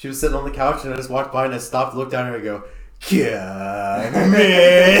remember she was sitting on the couch and I just walked by and I stopped, looked down at her and go, yeah,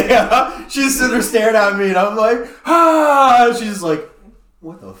 man. She's sitting there staring at me and I'm like, ah. She's like,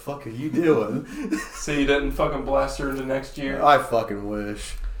 what the fuck are you doing? So you didn't fucking blast her into next year? I fucking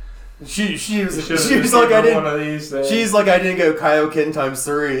wish. She's like I didn't. One of these she's like I didn't go Kaioken times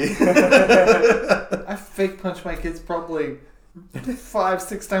 3. I fake punch my kids probably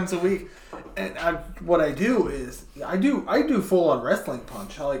 5-6 times a week, and what I do is I do full on wrestling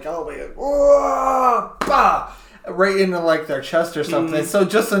punch. I'll be like, whoa, bah, right into like their chest or something. So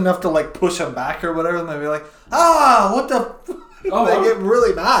just enough to like push them back or whatever, and they'll be like, what the. Oh, they get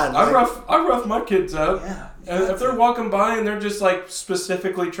really mad. I rough my kids up. Yeah. And if they're walking by and they're just like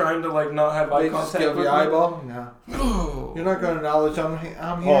specifically trying to like not have eye contact give with the me. eyeball? No. You're not going to acknowledge I'm here.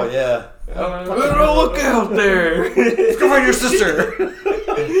 Oh yeah. Look out there! Let's go find your sister.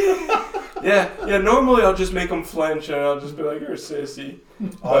 Yeah. Normally I'll just make them flinch and I'll just be like, "You're a sissy."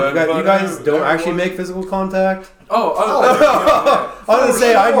 Oh, you guys don't actually make physical contact? Yeah. I was gonna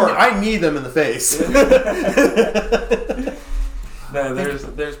say I need them in the face. No,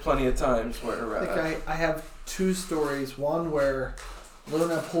 there's plenty of times where I have 2 stories. One where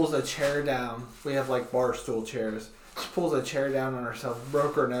Luna pulls a chair down. We have like bar stool chairs. She pulls a chair down on herself,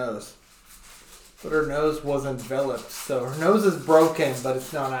 broke her nose. But her nose wasn't developed, so her nose is broken, but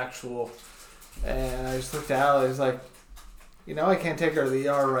it's not actual. And I just looked at Allie. I was like, I can't take her to the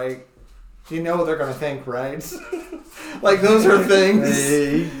ER, right? You know what they're gonna think, right? Like those are things.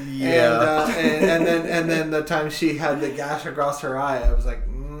 Yeah. And then the time she had the gash across her eye, I was like,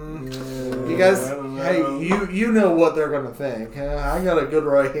 you guys, hey, you know what they're gonna think. I got a good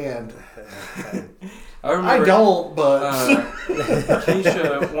right hand. I don't, but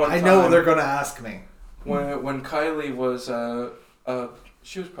Keisha one time, I know what they're gonna ask me. When Kylie was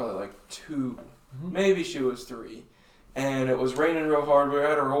she was probably like 2, maybe she was 3, and it was raining real hard. We were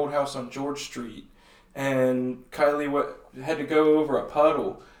at our old house on George Street, and Kylie had to go over a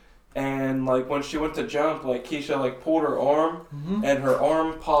puddle. And like when she went to jump, like Keisha like pulled her arm, and her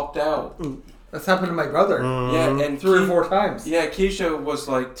arm popped out. That's happened to my brother. Yeah, and 3 or 4 times. Yeah, Keisha was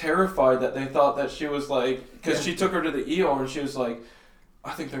like terrified that they thought that she was like, because she took her to the ER and she was like,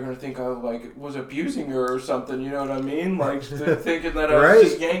 I think they're gonna think I like was abusing her or something. You know what I mean? Like thinking that I was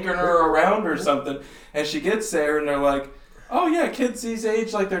just yanking her around or something. And she gets there and they're like, oh yeah, kids these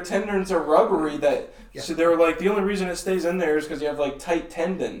age, like their tendons are rubbery. So they're like, the only reason it stays in there is because you have like tight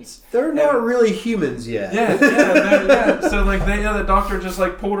tendons. They're not really humans yet. Yeah. So like the doctor just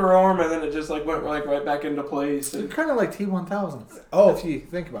like pulled her arm and then it just like went like right back into place. It's kind of like T-1000. Oh, if you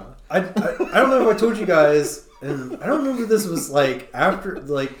think about it. I don't know if I told you guys. and I don't remember if this was like after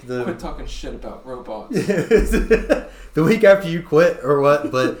like the. Quit talking shit about robots. The week after you quit or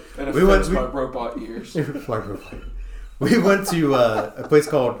what? But we went to my robot ears. We went to a place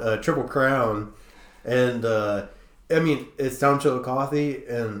called Triple Crown, and I mean it's down Chillicothe,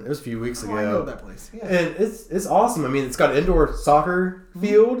 and it was a few weeks ago. I know that place. Yeah. And it's awesome. I mean, it's got an indoor soccer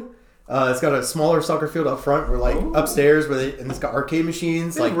field. It's got a smaller soccer field up front, where like upstairs, and it's got arcade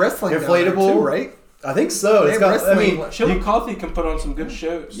machines, like wrestling inflatable, too, right? I think so. It's got. I mean, Chillicothe can put on some good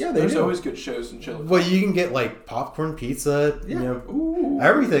shows. Yeah, there's always good shows in Chillicothe. Well, you can get like popcorn, pizza,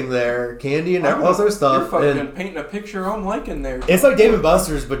 everything there, candy, and all sorts of stuff. You're fucking painting a picture I'm liking there. It's like Dave and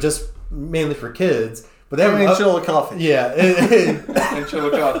Buster's, but just mainly for kids. But they have Chillicothe. Yeah, in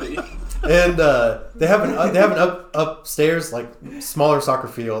Chillicothe. And they have an upstairs like smaller soccer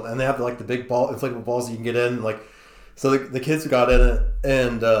field, and they have like the big inflatable balls you can get in. Like, so the kids got in it,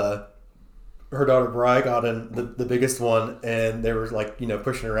 and her daughter Bri got in the biggest one, and they were like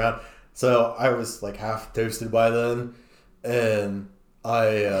pushing around. So I was like half toasted by then, and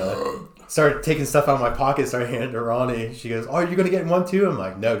I started taking stuff out of my pocket, started handing it to Ronnie. She goes, "Oh, are you gonna get in one too?" I'm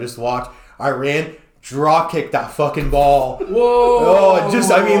like, "No, just watch." I ran. Drop kicked that fucking ball. Whoa! Oh,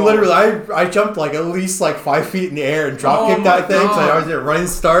 literally, I jumped like at least like 5 feet in the air and drop kicked that thing. So I was at a running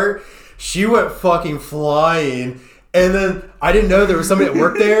start. She went fucking flying, and then I didn't know there was somebody that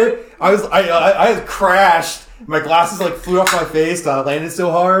worked there. I had crashed. My glasses like flew off my face. I landed so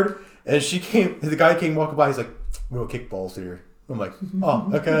hard, and the guy came walking by. He's like, "We don't kick balls here." I'm like,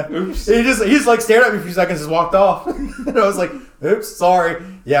 "Oh, okay." Oops. And he just like stared at me for a few seconds, just walked off. And I was like, "Oops, sorry."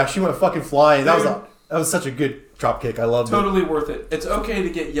 Yeah, she went fucking flying. That was such a good drop kick. I loved it. Totally worth it. It's okay to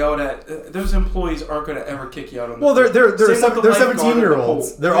get yelled at. Those employees aren't going to ever kick you out on the pool. Well, they're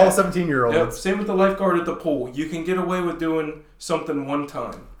 17-year-olds. They're all 17-year-olds. Yep. Same with the lifeguard at the pool. You can get away with doing something one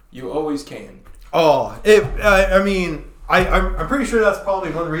time. You always can. Oh, I mean, I'm pretty sure that's probably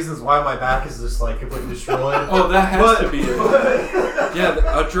one of the reasons why my back is just like completely destroyed. Oh, that has to be it.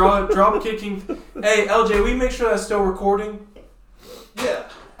 Yeah, a drop kicking. Hey, LJ, we make sure that's still recording. Yeah.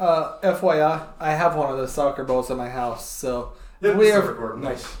 FYI, I have one of those soccer balls in my house, so we we ever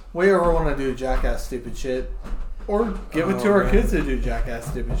want to do jackass stupid shit, or give it to our kids to do jackass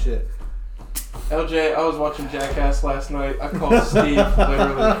stupid shit. LJ, I was watching Jackass last night. I called Steve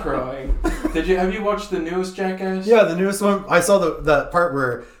literally crying. Have you watched the newest Jackass? Yeah, the newest one. I saw the part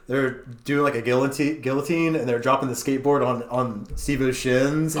where they're doing like a guillotine and they're dropping the skateboard on Steve-O's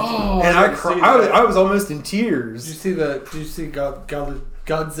shins. Oh, and I was almost in tears. Did you see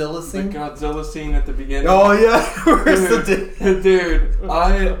Godzilla scene? The Godzilla scene at the beginning. Oh yeah, dude.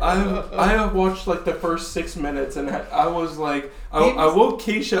 I have watched like the first 6 minutes and I was like, I woke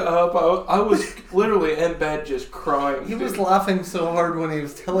Keisha up. I was literally in bed just crying. He was laughing so hard when he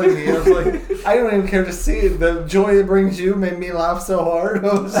was telling me. I was like, I don't even care to see it. The joy it brings you made me laugh so hard.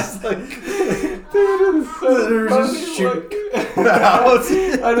 I was just like, dude, it's so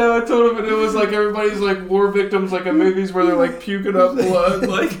funny. I know. I told him, and it was like everybody's like war victims, like in movies where they're like puking up blood,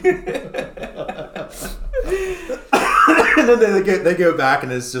 like. And then they go back,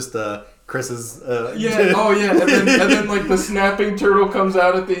 and it's just Chris's. Yeah. Oh yeah. And then like the snapping turtle comes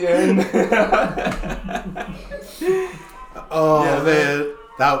out at the end. Oh yeah, man,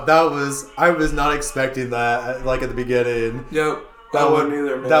 that was. I was not expecting that. Like at the beginning. Yep. That wasn't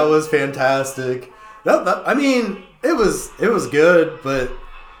either. Man. That was fantastic. I mean, it was good, but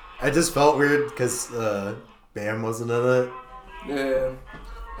I just felt weird because Bam wasn't in it. Yeah.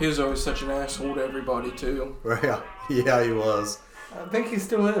 He was always such an asshole to everybody too. Right. Yeah, he was. I think he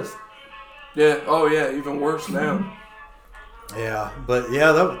still is. Yeah. Oh yeah. Even worse now. Yeah, but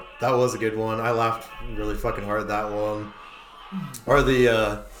yeah, that was a good one. I laughed really fucking hard at that one. Or where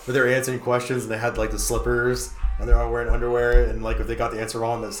they were answering questions and they had like the slippers and they're all wearing underwear and like if they got the answer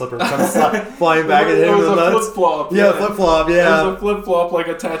wrong, the slipper comes flying back at him. It was a flip flop. Yeah, flip flop. Yeah, it was a flip flop like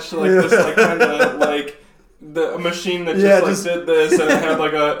attached to like this like kind of like. A machine that just did this and it had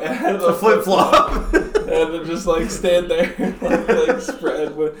like a flip flop and it just like stand there like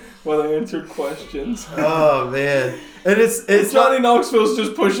spread while they answered questions. Oh man, and it's Johnny Knoxville's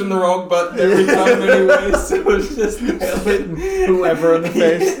just pushing the wrong button every time anyway, so it's just hitting whoever in the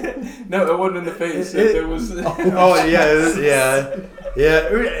face. No, it wasn't in the face. It was. Oh yeah.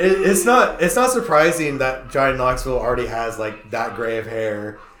 It's not surprising that Johnny Knoxville already has like that gray of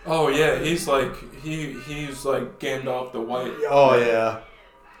hair. Oh yeah, he's like Gandalf the White. Oh yeah.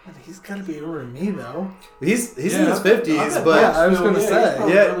 He's got to be over me though. He's in his 50s, but I was going to say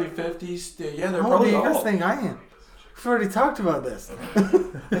early 50s. Yeah, they're probably all. How old do you guys think I am? We've already talked about this.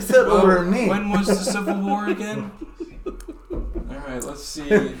 I said over me. When was the Civil War again? All right. right, let's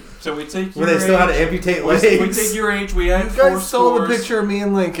see. So we take your When they still had to amputate legs. We take your age, we add You 4 guys saw the scores. picture of me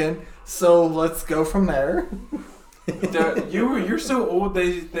and Lincoln, so let's go from there. You're so old,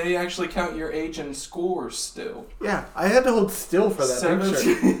 they actually count your age in scores still. Yeah, I had to hold still for that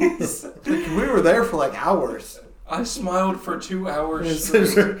picture. Like, we were there for like hours. I smiled for 2 hours Just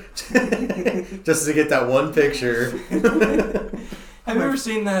straight. to get that one picture. Have you ever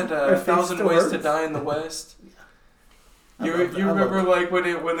seen that my face 1,000 still Ways hurts. to Die in the West? You I remember love like when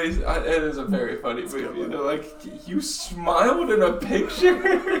they it is a very funny movie. They're like, you smiled in a picture.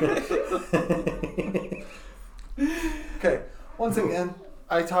 Okay, once again,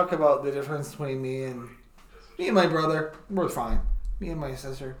 I talk about the difference between me and my brother. We're fine. Me and my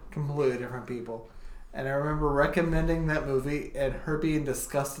sister, completely different people. And I remember recommending that movie and her being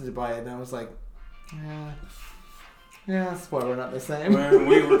disgusted by it, and I was like, yeah, that's why we're not the same.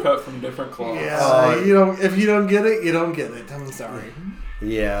 We were cut from different cloths. Yeah, if you don't get it, you don't get it. I'm sorry.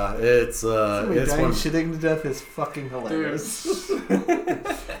 Yeah, it's Somebody it's dying one. shitting to death is fucking hilarious.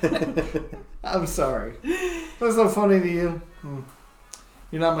 I'm sorry. That's so funny to you.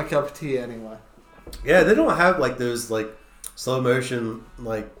 You're not my cup of tea anyway. Yeah, they don't have like those like slow motion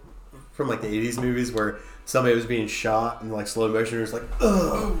like from like the 80s movies where somebody was being shot in like slow motion. It was like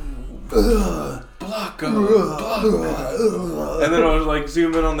block and then I was like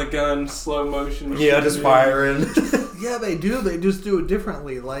zoom in on the gun, slow motion. yeah, just firing. Yeah, they do. They just do it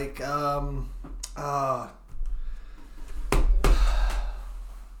differently. Like,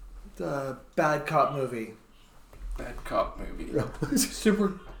 the Bad Cop movie. Bad Cop movie.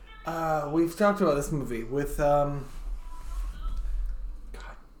 Super. We've talked about this movie with God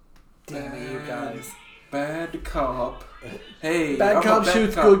damn it, you guys. Bad Cop. Hey, Bad I'm cop a bad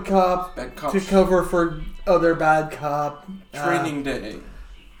shoots cop. good cop Bad cop to cover for other bad cop. Training Day.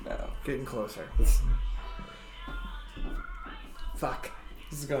 No. Getting closer. Fuck.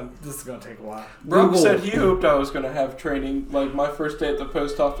 This is gonna take a while. Brock Google. said he hoped I was gonna have training. Like my first day at the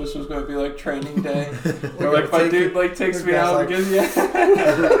post office was gonna be like training day. Or like my dude like takes me out and gives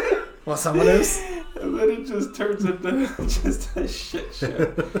Well, someone is. And then it just turns into just a shit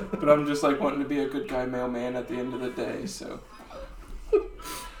show. But I'm just like wanting to be a good guy mailman at the end of the day, so.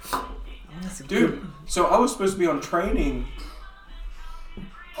 Dude, so I was supposed to be on training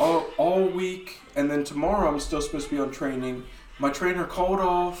all week, and then tomorrow I'm still supposed to be on training. My trainer called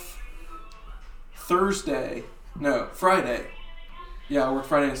off Friday. Yeah, I work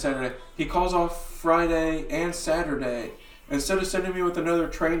Friday and Saturday. He calls off Friday and Saturday. Instead of sending me with another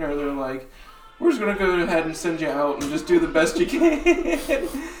trainer, they're like, we're just going to go ahead and send you out and just do the best you can.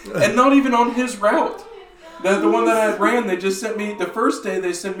 And not even on his route. The one that I ran, they just sent me, the first day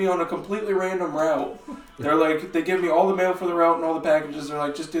they sent me on a completely random route. They're like, they give me all the mail for the route and all the packages. They're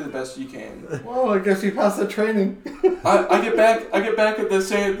like, just do the best you can. Well, I guess you passed the training. I get back at the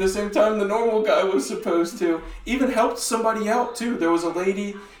same time the normal guy was supposed to. Even helped somebody out too. There was a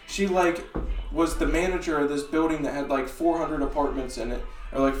lady, she like was the manager of this building that had like 400 apartments in it,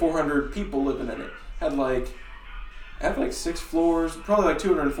 or like 400 people living in it. Had like 6 floors, probably like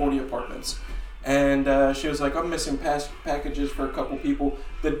 240 apartments. And she was like, I'm missing packages for a couple people.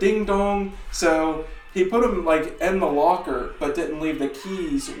 The ding dong. So he put them like in the locker, but didn't leave the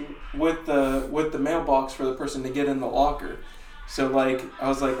keys with the mailbox for the person to get in the locker. So like I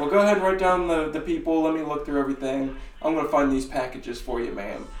was like, well, go ahead and write down the people. Let me look through everything. I'm gonna find these packages for you,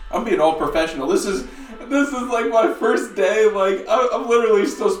 ma'am. I'm being all professional. This is like my first day. Like I'm literally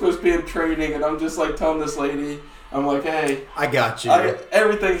still supposed to be in training, and I'm just like telling this lady. I'm like, hey, I got you.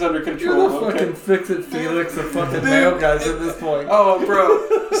 Everything's under control. You're the okay? fucking fix-it Felix of fucking mail guys at this point. Oh, bro.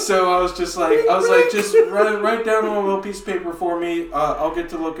 So I was just like, just write down on a little piece of paper for me. I'll get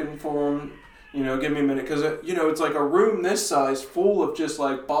to looking for them. You know, give me a minute. Because, it's like a room this size full of just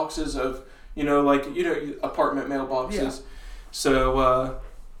like boxes of, apartment mailboxes.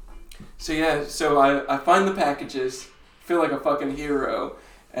 Yeah. So I find the packages, feel like a fucking hero.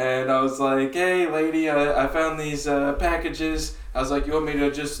 And I was like, hey, lady, I found these packages. I was like, you want me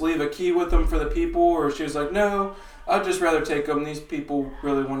to just leave a key with them for the people? Or she was like, no, I'd just rather take them. These people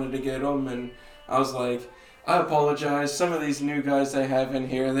really wanted to get them. And I was like, I apologize. Some of these new guys they have in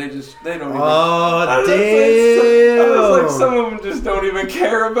here, they don't even... Oh, damn! I was like, some of them just don't even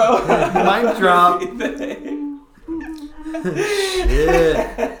care about Mic drop. Shit.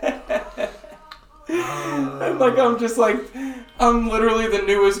 And like, I'm just like... I'm literally the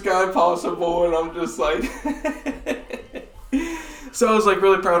newest guy possible, and I'm just like... So I was like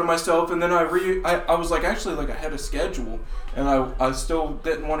really proud of myself, and then I was like actually like ahead of schedule, and I still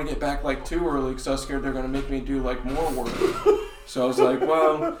didn't want to get back like too early because I was scared they're going to make me do like more work. So I was like,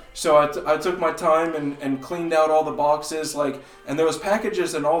 well, so I took my time and cleaned out all the boxes, like, and there was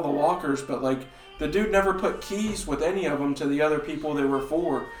packages in all the lockers, but like the dude never put keys with any of them to the other people they were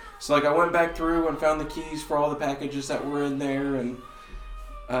for. So like I went back through and found the keys for all the packages that were in there and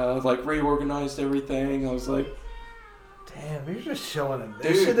like reorganized everything. I was like, damn, you're just showing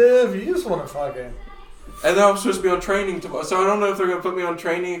initiative. Dude. You just want to fucking. And then I'm supposed to be on training tomorrow, so I don't know if they're gonna put me on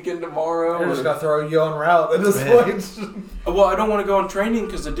training again tomorrow. They're just gonna throw you on route at this point. Well, I don't want to go on training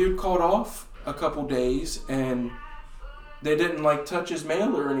because the dude called off a couple days and they didn't like touch his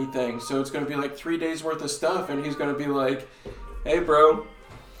mail or anything. So it's gonna be like 3 days worth of stuff, and he's gonna be like, "Hey, bro,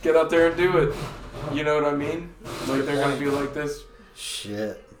 get out there and do it." You know what I mean? Like they're gonna be like this.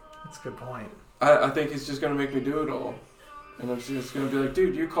 Shit. That's a good point. I think he's just gonna make me do it all. And I'm just going to be like,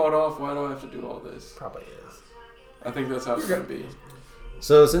 dude, you called off. Why do I have to do all this? Probably is. I think that's how it's going to be.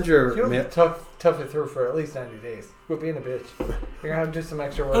 So since you're... tough it through for at least 90 days. Quit being a bitch. You're going to have to do some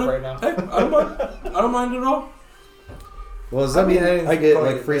extra work right now. Hey, I don't mind at all. Well, does that mean I get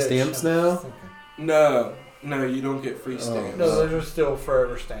like free stamps now? No, you don't get free stamps. No, those are still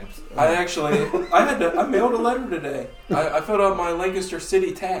forever stamps. I mailed a letter today. I filled out my Lancaster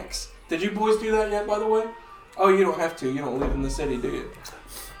City tax. Did you boys do that yet, by the way? Oh, you don't have to. You don't live in the city, do you?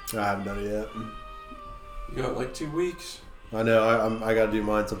 I haven't done it yet. You got like 2 weeks. I know. I got to do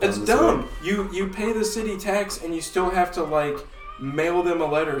mine sometime. It's dumb. You pay the city tax and you still have to like mail them a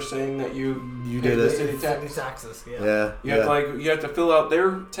letter saying that you did the it. city taxes. Yeah. You have to fill out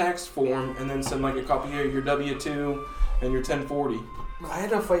their tax form and then send like a copy of your W-2 and your 1040. I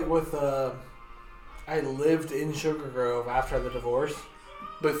had a fight with. I lived in Sugar Grove after the divorce.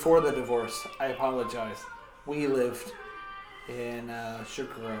 Before the divorce, I apologize. We lived in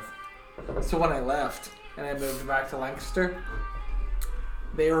Sugar Grove. So when I left and I moved back to Lancaster,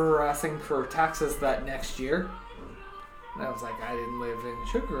 they were asking for taxes that next year. And I was like, I didn't live in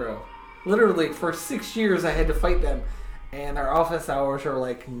Sugar Grove. Literally, for 6 years, I had to fight them. And our office hours are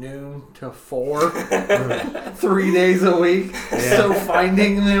like noon to 4, 3 days a week. Yeah. So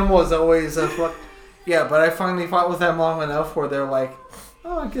finding them was always a fuck. Yeah, but I finally fought with them long enough where they're like,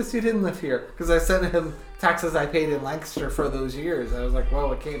 oh, I guess you didn't live here. Because I sent him taxes I paid in Lancaster for those years. I was like,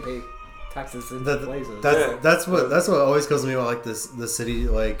 well, I can't pay taxes in places. That's what always goes to me about like the city.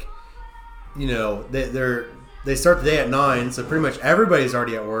 Like, you know, they start the day at 9, so pretty much everybody's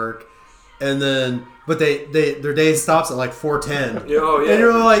already at work, and then but their day stops at like 4:10. Oh yeah. And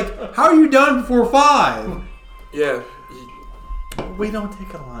you're like, how are you done before 5? Yeah. We don't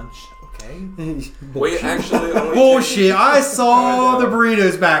take a lunch. We actually only bullshit. I saw the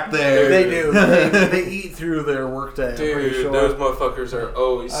burritos back there. They do. They eat through their workday. Dude, sure. Those motherfuckers are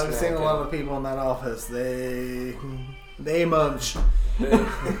always I've seen a lot of people in that office. They munch. They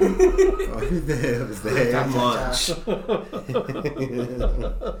munch.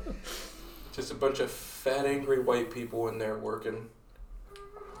 Just a bunch of fat, angry white people in there working.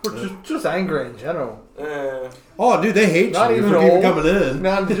 Or just angry in general. Oh, dude, they hate not you even for old, even coming in.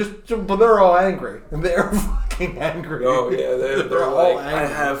 Not but they're all angry. They're fucking angry. Oh yeah, they're all like, angry. I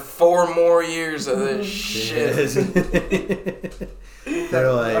have 4 more years of this shit.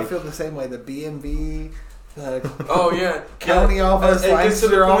 They're like, I feel the same way. The BMV, oh yeah, county office, and gets to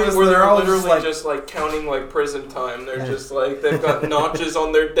the point office, where they're all literally just like counting like prison time. They're just like they've got notches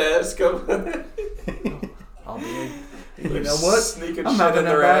on their desk. I'll be. You know what? Sneaking shit in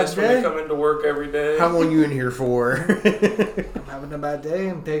their ass when they come into work every day. How long you in here for? I'm having a bad day.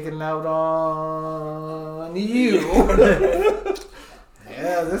 I'm taking it out on you.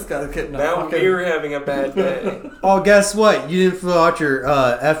 Yeah, this guy's getting now we're having a bad day. Oh, guess what? You didn't fill out your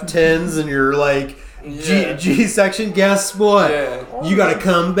F10s and your like G section. Guess what? Yeah. You got to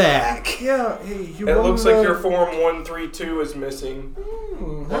come back. Yeah. Hey, it looks like your form 132 is missing.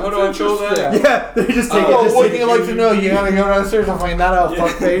 How do I fill that? Yeah, they just take it. Just wouldn't you like to know? You gotta go downstairs and find that out,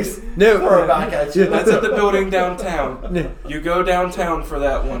 fuckface. No, throw it back at you. That's at the building downtown. You go downtown for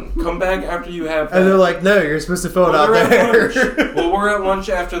that one. Come back after you have that. And they're like, no, you're supposed to fill it out there. Well, we're at lunch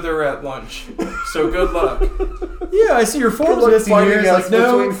after they're at lunch. So good luck. Yeah, I see your form's missing here. It's like,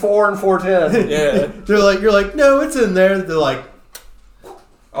 no. Between 4 and 4:10. Yeah. You're like, no, it's in there. They're like,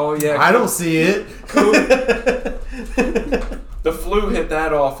 oh yeah. I don't see it. The flu hit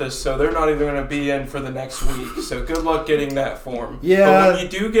that office, so they're not even going to be in for the next week. So good luck getting that form. Yeah. But when you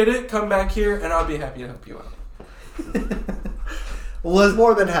do get it, come back here, and I'll be happy to help you out. Well,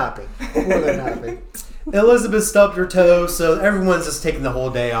 more than happy. More than happy. Elizabeth stubbed her toe, so everyone's just taking the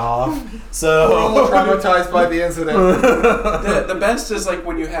whole day off. So we're all traumatized by the incident. The best is like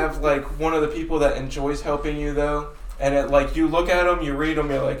when you have like one of the people that enjoys helping you though, and it like you look at them, you read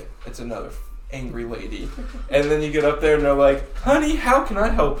them, you're like, it's another angry lady. And then you get up there and they're like, honey, how can I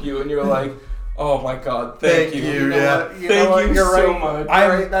help you? And you're like, oh my God, thank you. You know Thank you so much.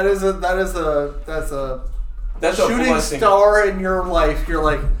 Right. That's a shooting blessing. star in your life. You're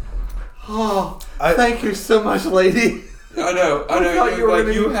like, oh, thank you so much, lady. I know. I thought you were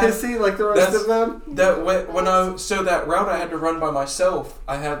going to be pissy like the rest of them. So that route I had to run by myself.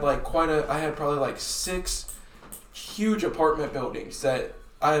 I had probably like 6 huge apartment buildings that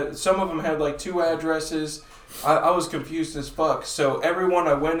some of them had like 2 addresses. I was confused as fuck. So everyone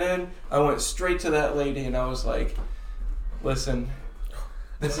I went in, I went straight to that lady and I was like, listen,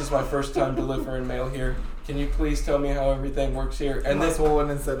 this is my first time delivering mail here. Can you please tell me how everything works here? And this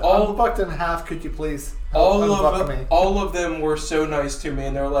woman said, I'm fucked in half. Could you please all of them were so nice to me,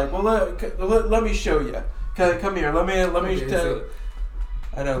 and they were like, well, let me show you. Come here. Let me tell.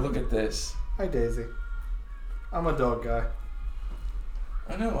 I know. Look at this. Hi, Daisy. I'm a dog guy.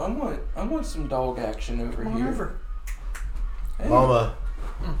 I know. I want some dog action over here. Over. Hey. Mama.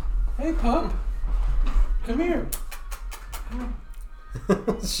 Hey, pup. Come here.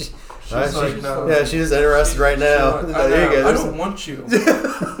 She's like, no. Yeah, she's interested right now. There you go. I don't want you.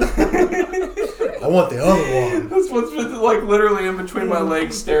 I want the other one. This one's been like literally in between my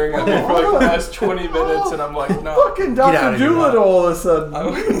legs, staring at me for like the last 20 minutes, and I'm like, no. Fucking Dr. Doolittle all of a sudden. I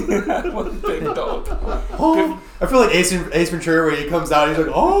want a big dog. Oh, I feel like Ace Ventura when he comes out, he's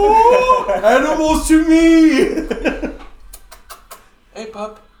like, oh, animals to me. Hey,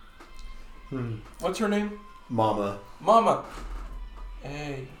 pup. What's her name? Mama.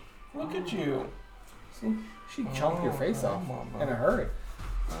 Hey, look at you. See, she'd chomp your face off in a hurry.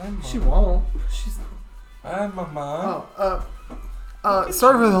 She won't. I'm a mom.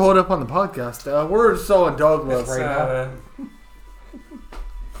 Sorry for the hold up on the podcast. We're so in dog love right now.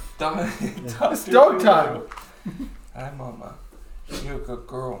 It's dog time. Hi, Mama. You're a good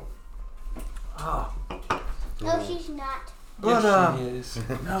girl. Oh. No, she's not. Yes, she is.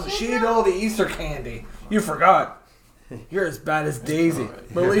 No, she ate all the Easter candy. You forgot. You're as bad as Daisy.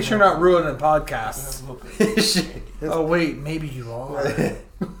 Right. But at least you're not ruining podcasts. Oh, wait. Maybe you are.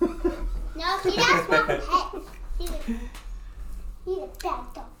 No, he's not my pet. He's a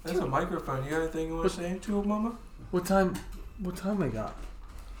bad dog. That's a microphone. You got anything you want to say to it, Mama? What time we got?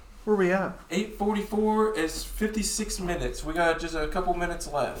 Where we at? 8:44 is 56 minutes. We got just a couple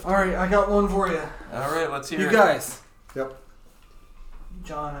minutes left. All right, I got one for you. All right, let's hear it. You guys. Yep.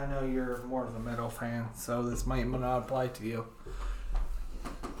 John, I know you're more of a metal fan, so this might not apply to you.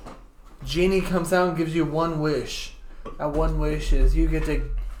 Genie comes out and gives you one wish. That one wish is you get to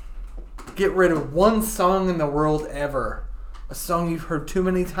get rid of one song in the world ever. A song you've heard too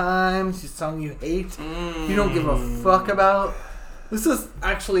many times, a song you hate, you don't give a fuck about. This is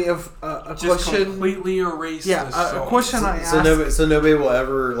actually a just question. Completely erase this song. A question I asked. So nobody will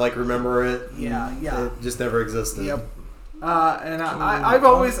ever like remember it. Yeah. It just never existed. Yep. And I've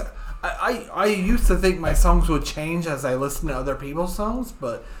always I used to think my songs would change as I listened to other people's songs,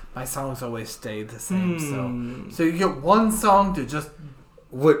 but my songs always stayed the same. So you get one song to just.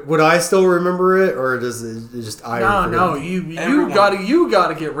 Would I still remember it, or does it just I? No. You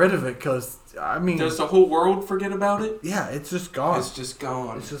gotta get rid of it, because I mean. Does the whole world forget about it? Yeah, it's just gone. It's just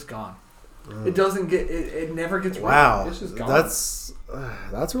gone. It doesn't get. It never gets rid. Wow, it's just gone. That's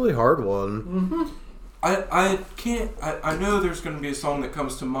a really hard one. Mm-hmm. I can't. I know there's going to be a song that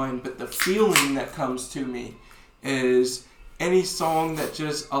comes to mind, but the feeling that comes to me is any song that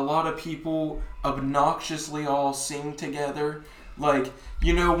just a lot of people obnoxiously all sing together. Like,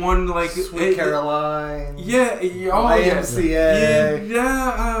 you know, one like Sweet Caroline. Yeah. YMCA.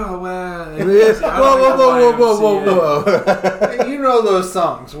 Yeah. Oh wow. Whoa. You know those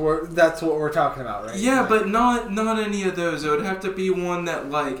songs. That's what we're talking about, right? Yeah, but not any of those. It would have to be one that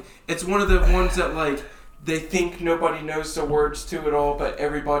like it's one of the ones that like they think nobody knows the words to it all, but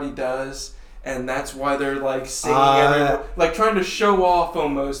everybody does. And that's why they're like singing every word, like trying to show off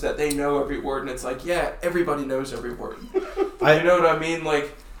almost that they know every word. And it's like, yeah, everybody knows every word. You know what I mean?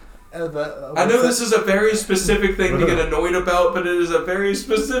 Like, I know this is a very specific thing to get annoyed about, but it is a very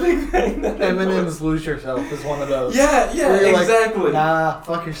specific thing. Eminem's "Lose Yourself" is one of those. Yeah, exactly. Like, nah,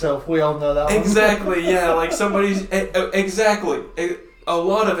 fuck yourself. We all know that one. Exactly, yeah. Like somebody's exactly. A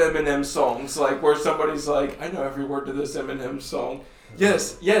lot of Eminem songs, like where somebody's like, I know every word to this Eminem song.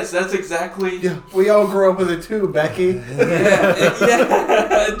 Yes, that's exactly. Yeah, we all grew up with it too, Becky.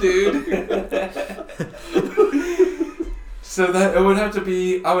 yeah, dude. So that it would have to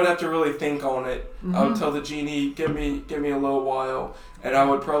be. I would have to really think on it. Mm-hmm. I would tell the genie, give me a little while, and I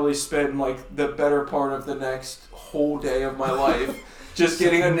would probably spend like the better part of the next whole day of my life just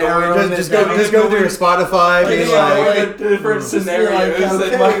getting annoyed. Just go through your Spotify, being like different scenarios.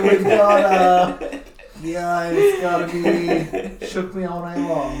 Like, okay, we've got yeah, it's gotta be Shook Me All Night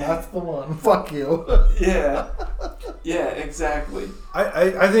Long. That's the one. Fuck you. Yeah, exactly.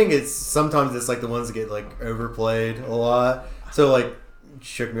 I think sometimes it's like the ones that get like overplayed a lot. So like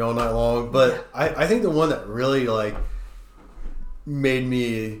Shook Me All Night Long, but I think the one that really like made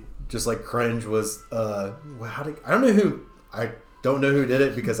me just like cringe was I don't know who did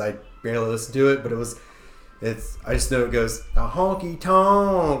it because I barely listened to it, but I just know it goes a honky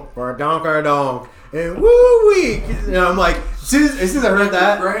tonk for a donker donk and woo wee. And I'm like, as soon as I heard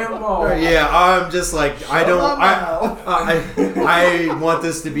that, Grandma. yeah, I'm just like, I want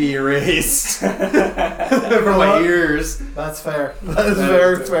this to be erased from my ears. That's fair. That is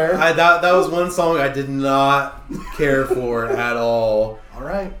very fair. That was one song I did not care for at all. All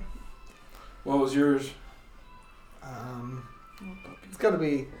right. What was yours? It's gotta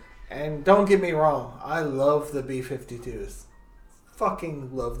be, and don't get me wrong, I love the B-52s.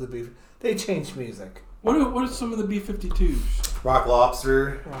 Fucking love the B. They changed music. What are some of the B-52s? Rock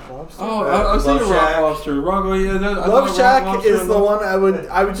Lobster. Oh, I was thinking Rock Lobster. Love Shack is the one I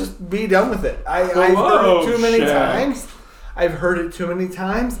would just be done with it. I've heard it too many times. I've heard it too many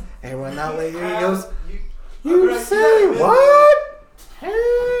times, and when that lady goes, "You say what?"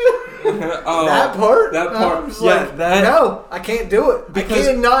 That part. No, I can't do it. I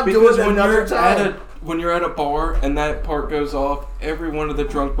cannot do it another time. When you're at a bar and that part goes off, every one of the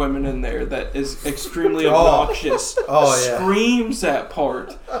drunk women in there that is extremely obnoxious screams that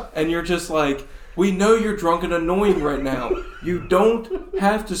part. And you're just like, we know you're drunk and annoying right now. You don't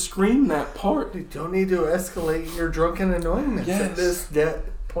have to scream that part. You don't need to escalate your drunken annoyingness at this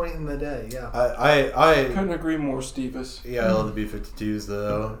point in the day. Yeah, I couldn't agree more, Stevis. Yeah, I love the B-52s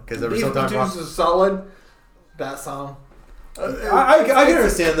though, because every B-52s is solid. That song. I can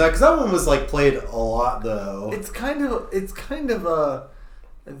understand that because that one was like played a lot though. It's kind of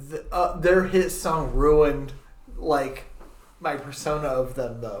their hit song ruined like my persona of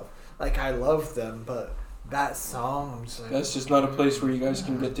them though. Like I love them, but that song, I'm just like, that's just not a place where you guys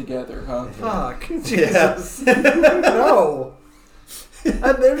can get together, huh? Fuck, Jesus, no.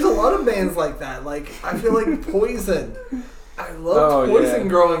 And there's a lot of bands like that. Like I feel like Poison. I loved Poison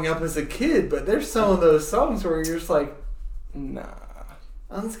growing up as a kid, but there's some of those songs where you're just like, nah.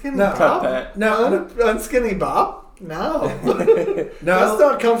 Unskinny Bob? No. Unskinny Bob? No. That's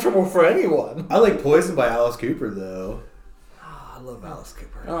not comfortable for anyone. I like Poison by Alice Cooper, though. Oh, I love Alice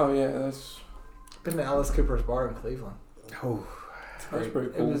Cooper. Oh, yeah. That's... Been to Alice Cooper's bar in Cleveland. Oh, that's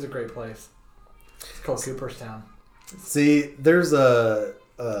pretty cool. It was a great place. It's called Cooperstown. See, there's a...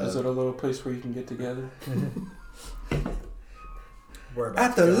 Is it a little place where you can get together? We're about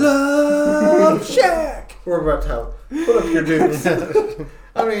at the Love Shack. We're about to put up your dukes. I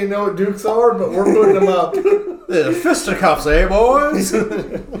don't even know what dukes are, but we're putting them up. The fisticuffs, eh, boys?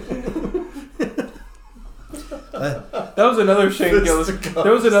 That was another Shane Gillis.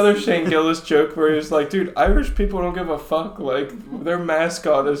 There was another Shane Gillis joke where he was like, "Dude, Irish people don't give a fuck. Like their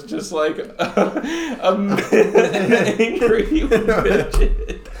mascot is just like an angry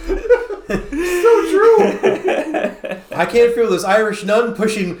midget." So true. I can't feel this Irish nun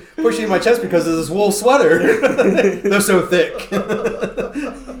pushing my chest because of this wool sweater. They're so thick.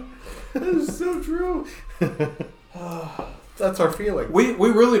 That is so true. That's our feeling. We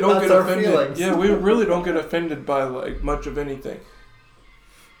really don't get offended. Feelings. Yeah, we really don't get offended by like much of anything.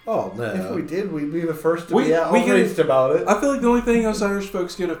 Oh no! If we did, we'd be the first to be outraged about it. I feel like the only thing us Irish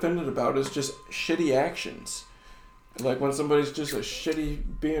folks get offended about is just shitty actions. Like when somebody's just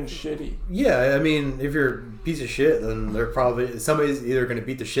being shitty. Yeah, I mean, if you're a piece of shit, then somebody's either going to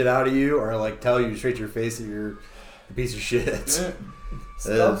beat the shit out of you or like tell you straight to your face that you're a piece of shit.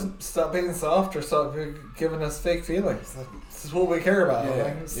 Yeah. Stop being soft or stop giving us fake feelings. This is what we care about.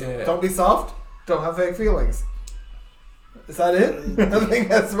 Yeah. Don't be soft. Don't have fake feelings. Is that it? I think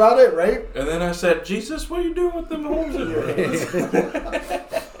that's about it, right? And then I said, Jesus, what are you doing with them holes in your head?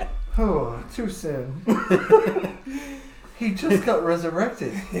 Oh, too soon. He just got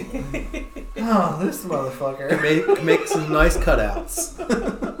resurrected. Oh, this motherfucker. Make some nice cutouts.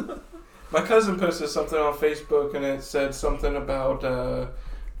 My cousin posted something on Facebook and it said something about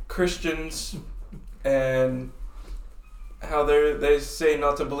Christians and how they say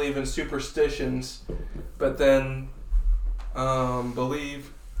not to believe in superstitions, but then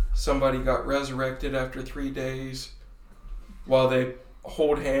believe somebody got resurrected after 3 days while they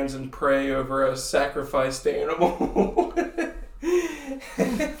hold hands and pray over a sacrificed animal.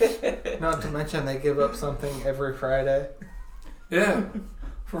 Not to mention they give up something every Friday. Yeah.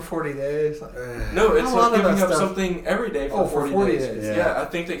 For 40 days? No, it's like giving up stuff. something every day for 40 days. Yeah. Yeah, I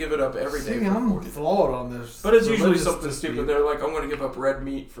think they give it up every day for 40 days. Flawed on this. But it's usually something stupid. They're like, I'm going to give up red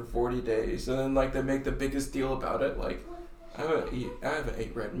meat for 40 days. And then like they make the biggest deal about it. Like, I haven't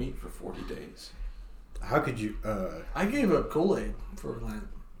ate red meat for 40 days. How could you? I gave up Kool-Aid for Lent.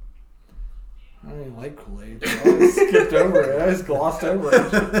 I don't even like Kool-Aid. I just skipped over it. I just glossed over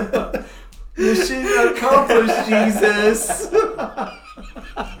it. Mission accomplished, Jesus.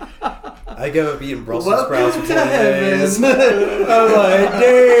 I gave up eating Brussels Welcome sprouts for to 20 days. heaven. I'm like,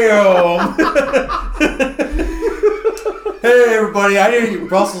 damn. Hey, everybody, I didn't eat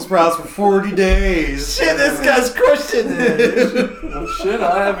Brussels sprouts for 40 days. Shit, this guy's crushing it. Well, shit,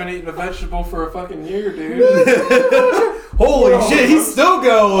 I haven't eaten a vegetable for a fucking year, dude. Holy shit, he's still I'm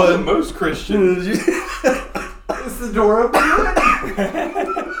going. the most Christian. Is the door open?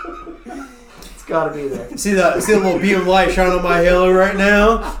 It's gotta be there. See a little beam of light shining on my halo right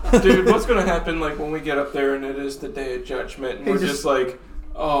now? Dude, what's going to happen like when we get up there and it is the day of judgment and we're just like,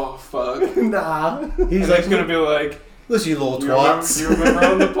 oh, fuck. Nah. He's He's going to be like, listen, you little you remember, twats. you remember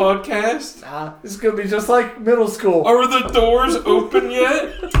on the podcast? Nah. It's gonna be just like middle school. Are the doors open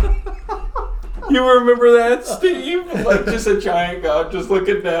yet? You remember that, Steve? Like just a giant god just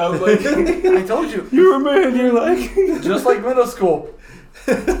looking down. Like I told you. you remember, and you're like, Just like middle school.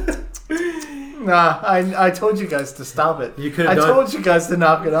 Nah, I told you guys to stop it. You could I have done. told you guys to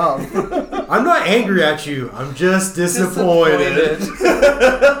knock it off. I'm not angry at you. I'm just disappointed.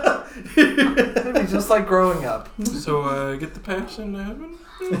 Maybe just like growing up. so get the passion to heaven.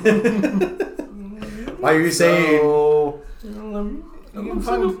 Why are you saying? So, Looks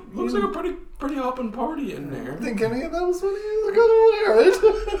like a pretty open party in there. I think any of that was funny. It's gonna wear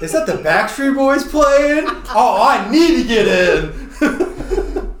it. Is that the Backstreet Boys playing? Oh, I need to get in.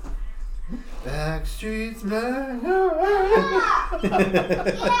 Backstreet's back.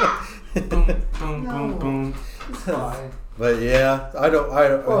 Boom, boom, boom, boom. It's fine. But yeah, I don't.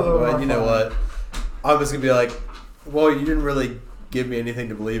 But you know what? I'm just gonna be like, well, you didn't really give me anything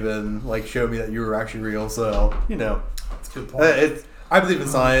to believe in. Like, show me that you were actually real. So you know, That's a good point. I believe in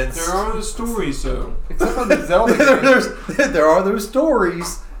science. There are the stories, though. Except for the Zelda games. there are those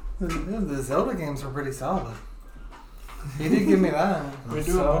stories. The Zelda games are pretty solid. He did give me that. We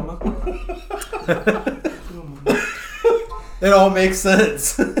do it, Mama. It all makes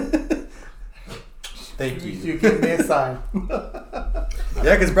sense. Thank you. You give me a sign. Yeah,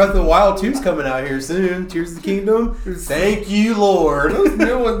 because Breath of the Wild 2 is coming out here soon. Tears of the Kingdom. Thank you, Lord. Those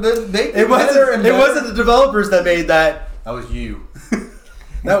new ones, they It wasn't the developers that made that. That was you.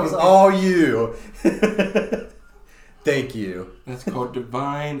 That was all you. Thank you. That's called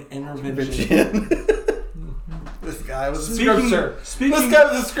divine intervention. This guy was a Speaking- scripture. speaking- This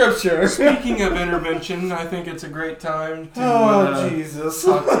guy was a scripture. Speaking of intervention, I think it's a great time to Jesus.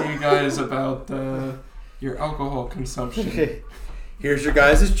 talk to you guys about your alcohol consumption. Here's your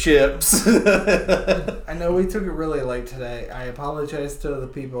guys' chips. I know we took it really late today. I apologize to the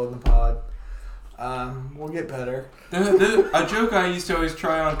people in the pod. We'll get better. A joke I used to always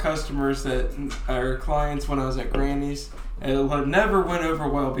try on customers that are clients when I was at Granny's, and it never went over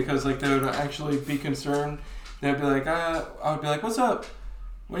well because like they would actually be concerned. They'd be like, I would be like, what's up?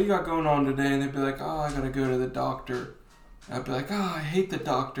 What do you got going on today? And they'd be like, oh, I gotta go to the doctor. I'd be like, oh, I hate the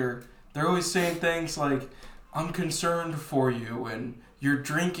doctor. They're always saying things like, I'm concerned for you, and you're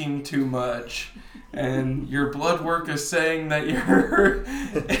drinking too much, and your blood work is saying that you're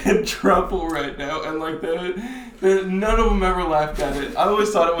in trouble right now. And like none of them ever laughed at it. I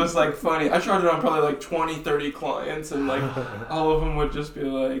always thought it was like funny. I tried it on probably like 20, 30 clients, and like all of them would just be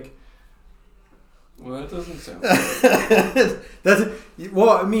like, well, that doesn't sound good. Well,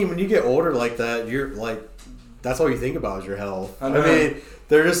 I mean, when you get older like that, you're like, that's all you think about is your health. I I know. mean,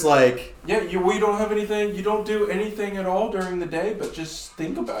 they're just like, Yeah, we don't have anything. You don't do anything at all during the day, but just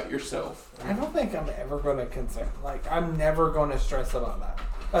think about yourself. I don't think I'm ever going to concern. Like, I'm never going to stress about that.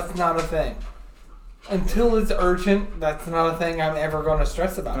 That's not a thing. Until it's urgent, that's not a thing I'm ever going to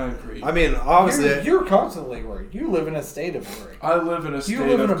stress about. I agree. I mean, obviously, You're constantly worried. You live in a state of worry. I live in a state You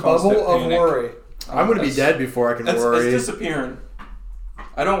live in a of constant bubble of panic. worry. I'm going to be That's- dead before I can It's worry. disappearing.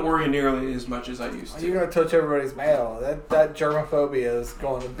 I don't worry nearly as much as I used to. You're going to touch everybody's mail. That germophobia is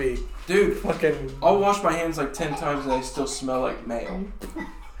going to be Dude, fucking... I'll wash my hands like 10 times and I still smell like mail.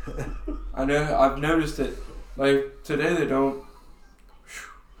 I know, I've noticed it. Like, today they don't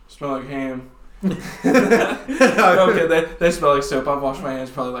smell like ham. Okay, they smell like soap. I've washed my hands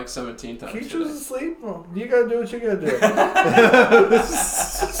probably like 17 times Keisha's today. asleep? Well, you got to do what you got to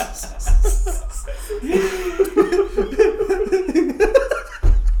do.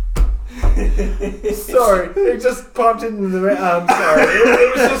 So sorry. It just popped into the... I'm sorry.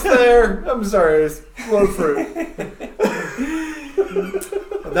 It was just there. I'm sorry. It was low fruit.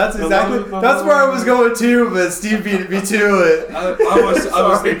 That's where I was going to, but Steve beat me to it. I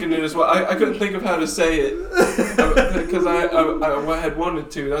was thinking it as well. I couldn't think of how to say it because I had wanted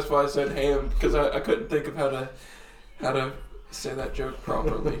to. That's why I said ham, because I couldn't think of how to say that joke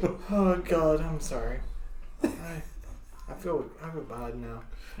properly. Oh God, I'm sorry. I feel bad now.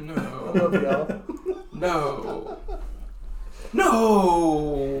 No. I love y'all. No.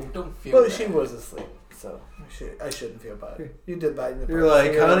 Don't feel Well, bad. she was asleep, so I shouldn't feel bad. You did bite in the You're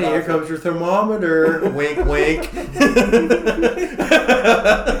like, honey, here comes your thermometer. Wink, wink.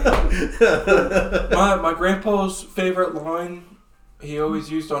 My grandpa's favorite line he always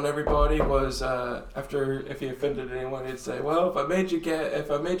used on everybody was if he offended anyone, he'd say, "Well, if I made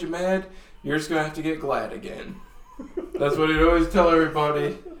you mad, you're just gonna have to get glad again." That's what he'd always tell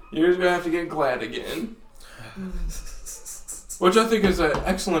everybody. You're just gonna have to get glad again. Which I think is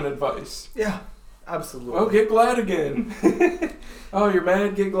excellent advice. Yeah, absolutely. Oh, get glad again. Oh, you're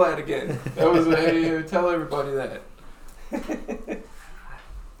mad? Get glad again. That was he would tell everybody that.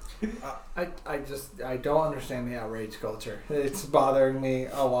 I don't understand the outrage culture. It's bothering me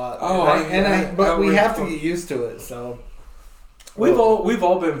a lot. Oh, but we have to get used to it. So we've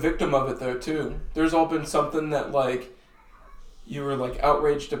all been victim of it though too. There's all been something that like you were like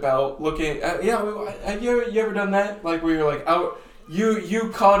outraged about looking at. Yeah, have you ever done that? Like where you're like you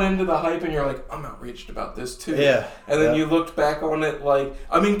caught into the hype and you're like, I'm outraged about this too. Yeah. And then you looked back on it like,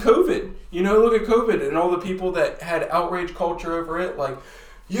 I mean, COVID. You know, look at COVID and all the people that had outrage culture over it. Like,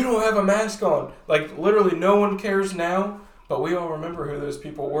 you don't have a mask on. Like, literally no one cares now, but we all remember who those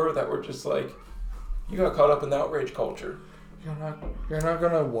people were that were just like, you got caught up in the outrage culture. You're not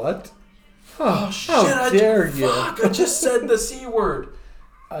gonna what? Oh shit! How dare you? Fuck! I just said the C word.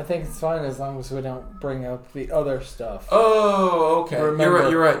 I think it's fine as long as we don't bring up the other stuff. Oh, okay. Remember,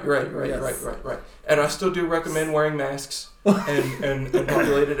 You're right. Yes. Right. And I still do recommend wearing masks in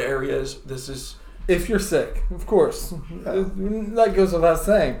populated areas. This is if you're sick, of course. That goes without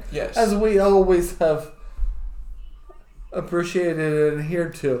saying. yes, as we always have appreciated and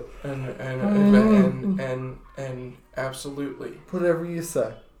adhered to. And absolutely. Whatever you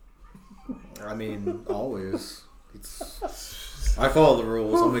say. I mean, always. I follow the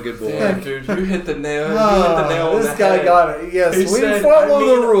rules. I'm a good boy. Damn, dude, you hit the nail. You hit the nail on the This guy head. got it. Yes, He we said, follow "I the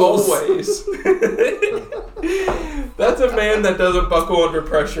mean, rules. Always. That's a man that doesn't buckle under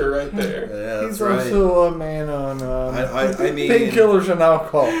pressure right there. Yeah, that's He's right. also a man on I mean, painkillers and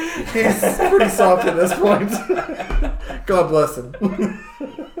alcohol. He's pretty soft at this point. God bless him.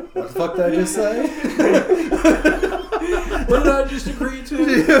 what the fuck did I just say? What did I just agree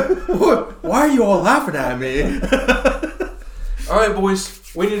to? Why are you all laughing at me? Alright, boys,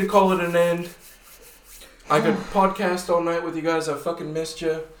 we need to call it an end. I could podcast all night with you guys. I fucking missed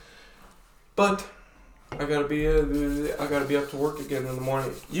you. But I gotta be up to work again in the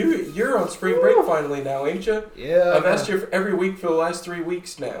morning. You're on spring break finally now, ain't you? Yeah. I've asked you for every week for the last 3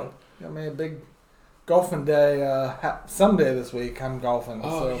 weeks now. Got me a big golfing day. Someday this week I'm golfing.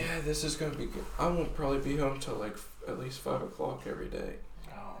 Oh so. yeah, this is gonna be good. I won't probably be home till like at least 5 o'clock every day.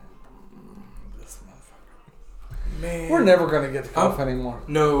 This motherfucker. Man, We're never gonna get to golf anymore.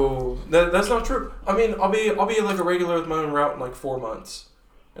 No, that's not true. I mean, I'll be like a regular with my own route in like 4 months,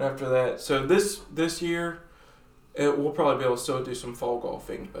 and after that, so this year, we'll probably be able to still do some fall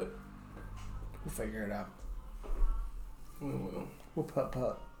golfing, but We'll figure it out. we will. We'll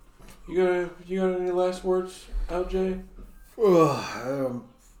putt. You got any last words, LJ?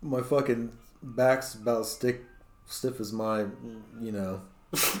 My fucking back's about stiff as my, you know.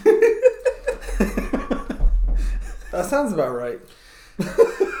 That sounds about right.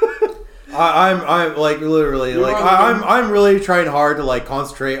 I'm like literally You're like looking- I'm really trying hard to like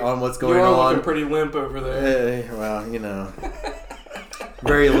concentrate on what's going You are on. looking pretty limp over there. Well, you know,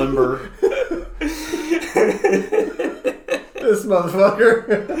 very limber. This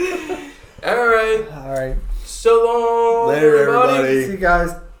motherfucker. All right. All right. So long, Later, everybody. See you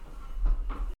guys.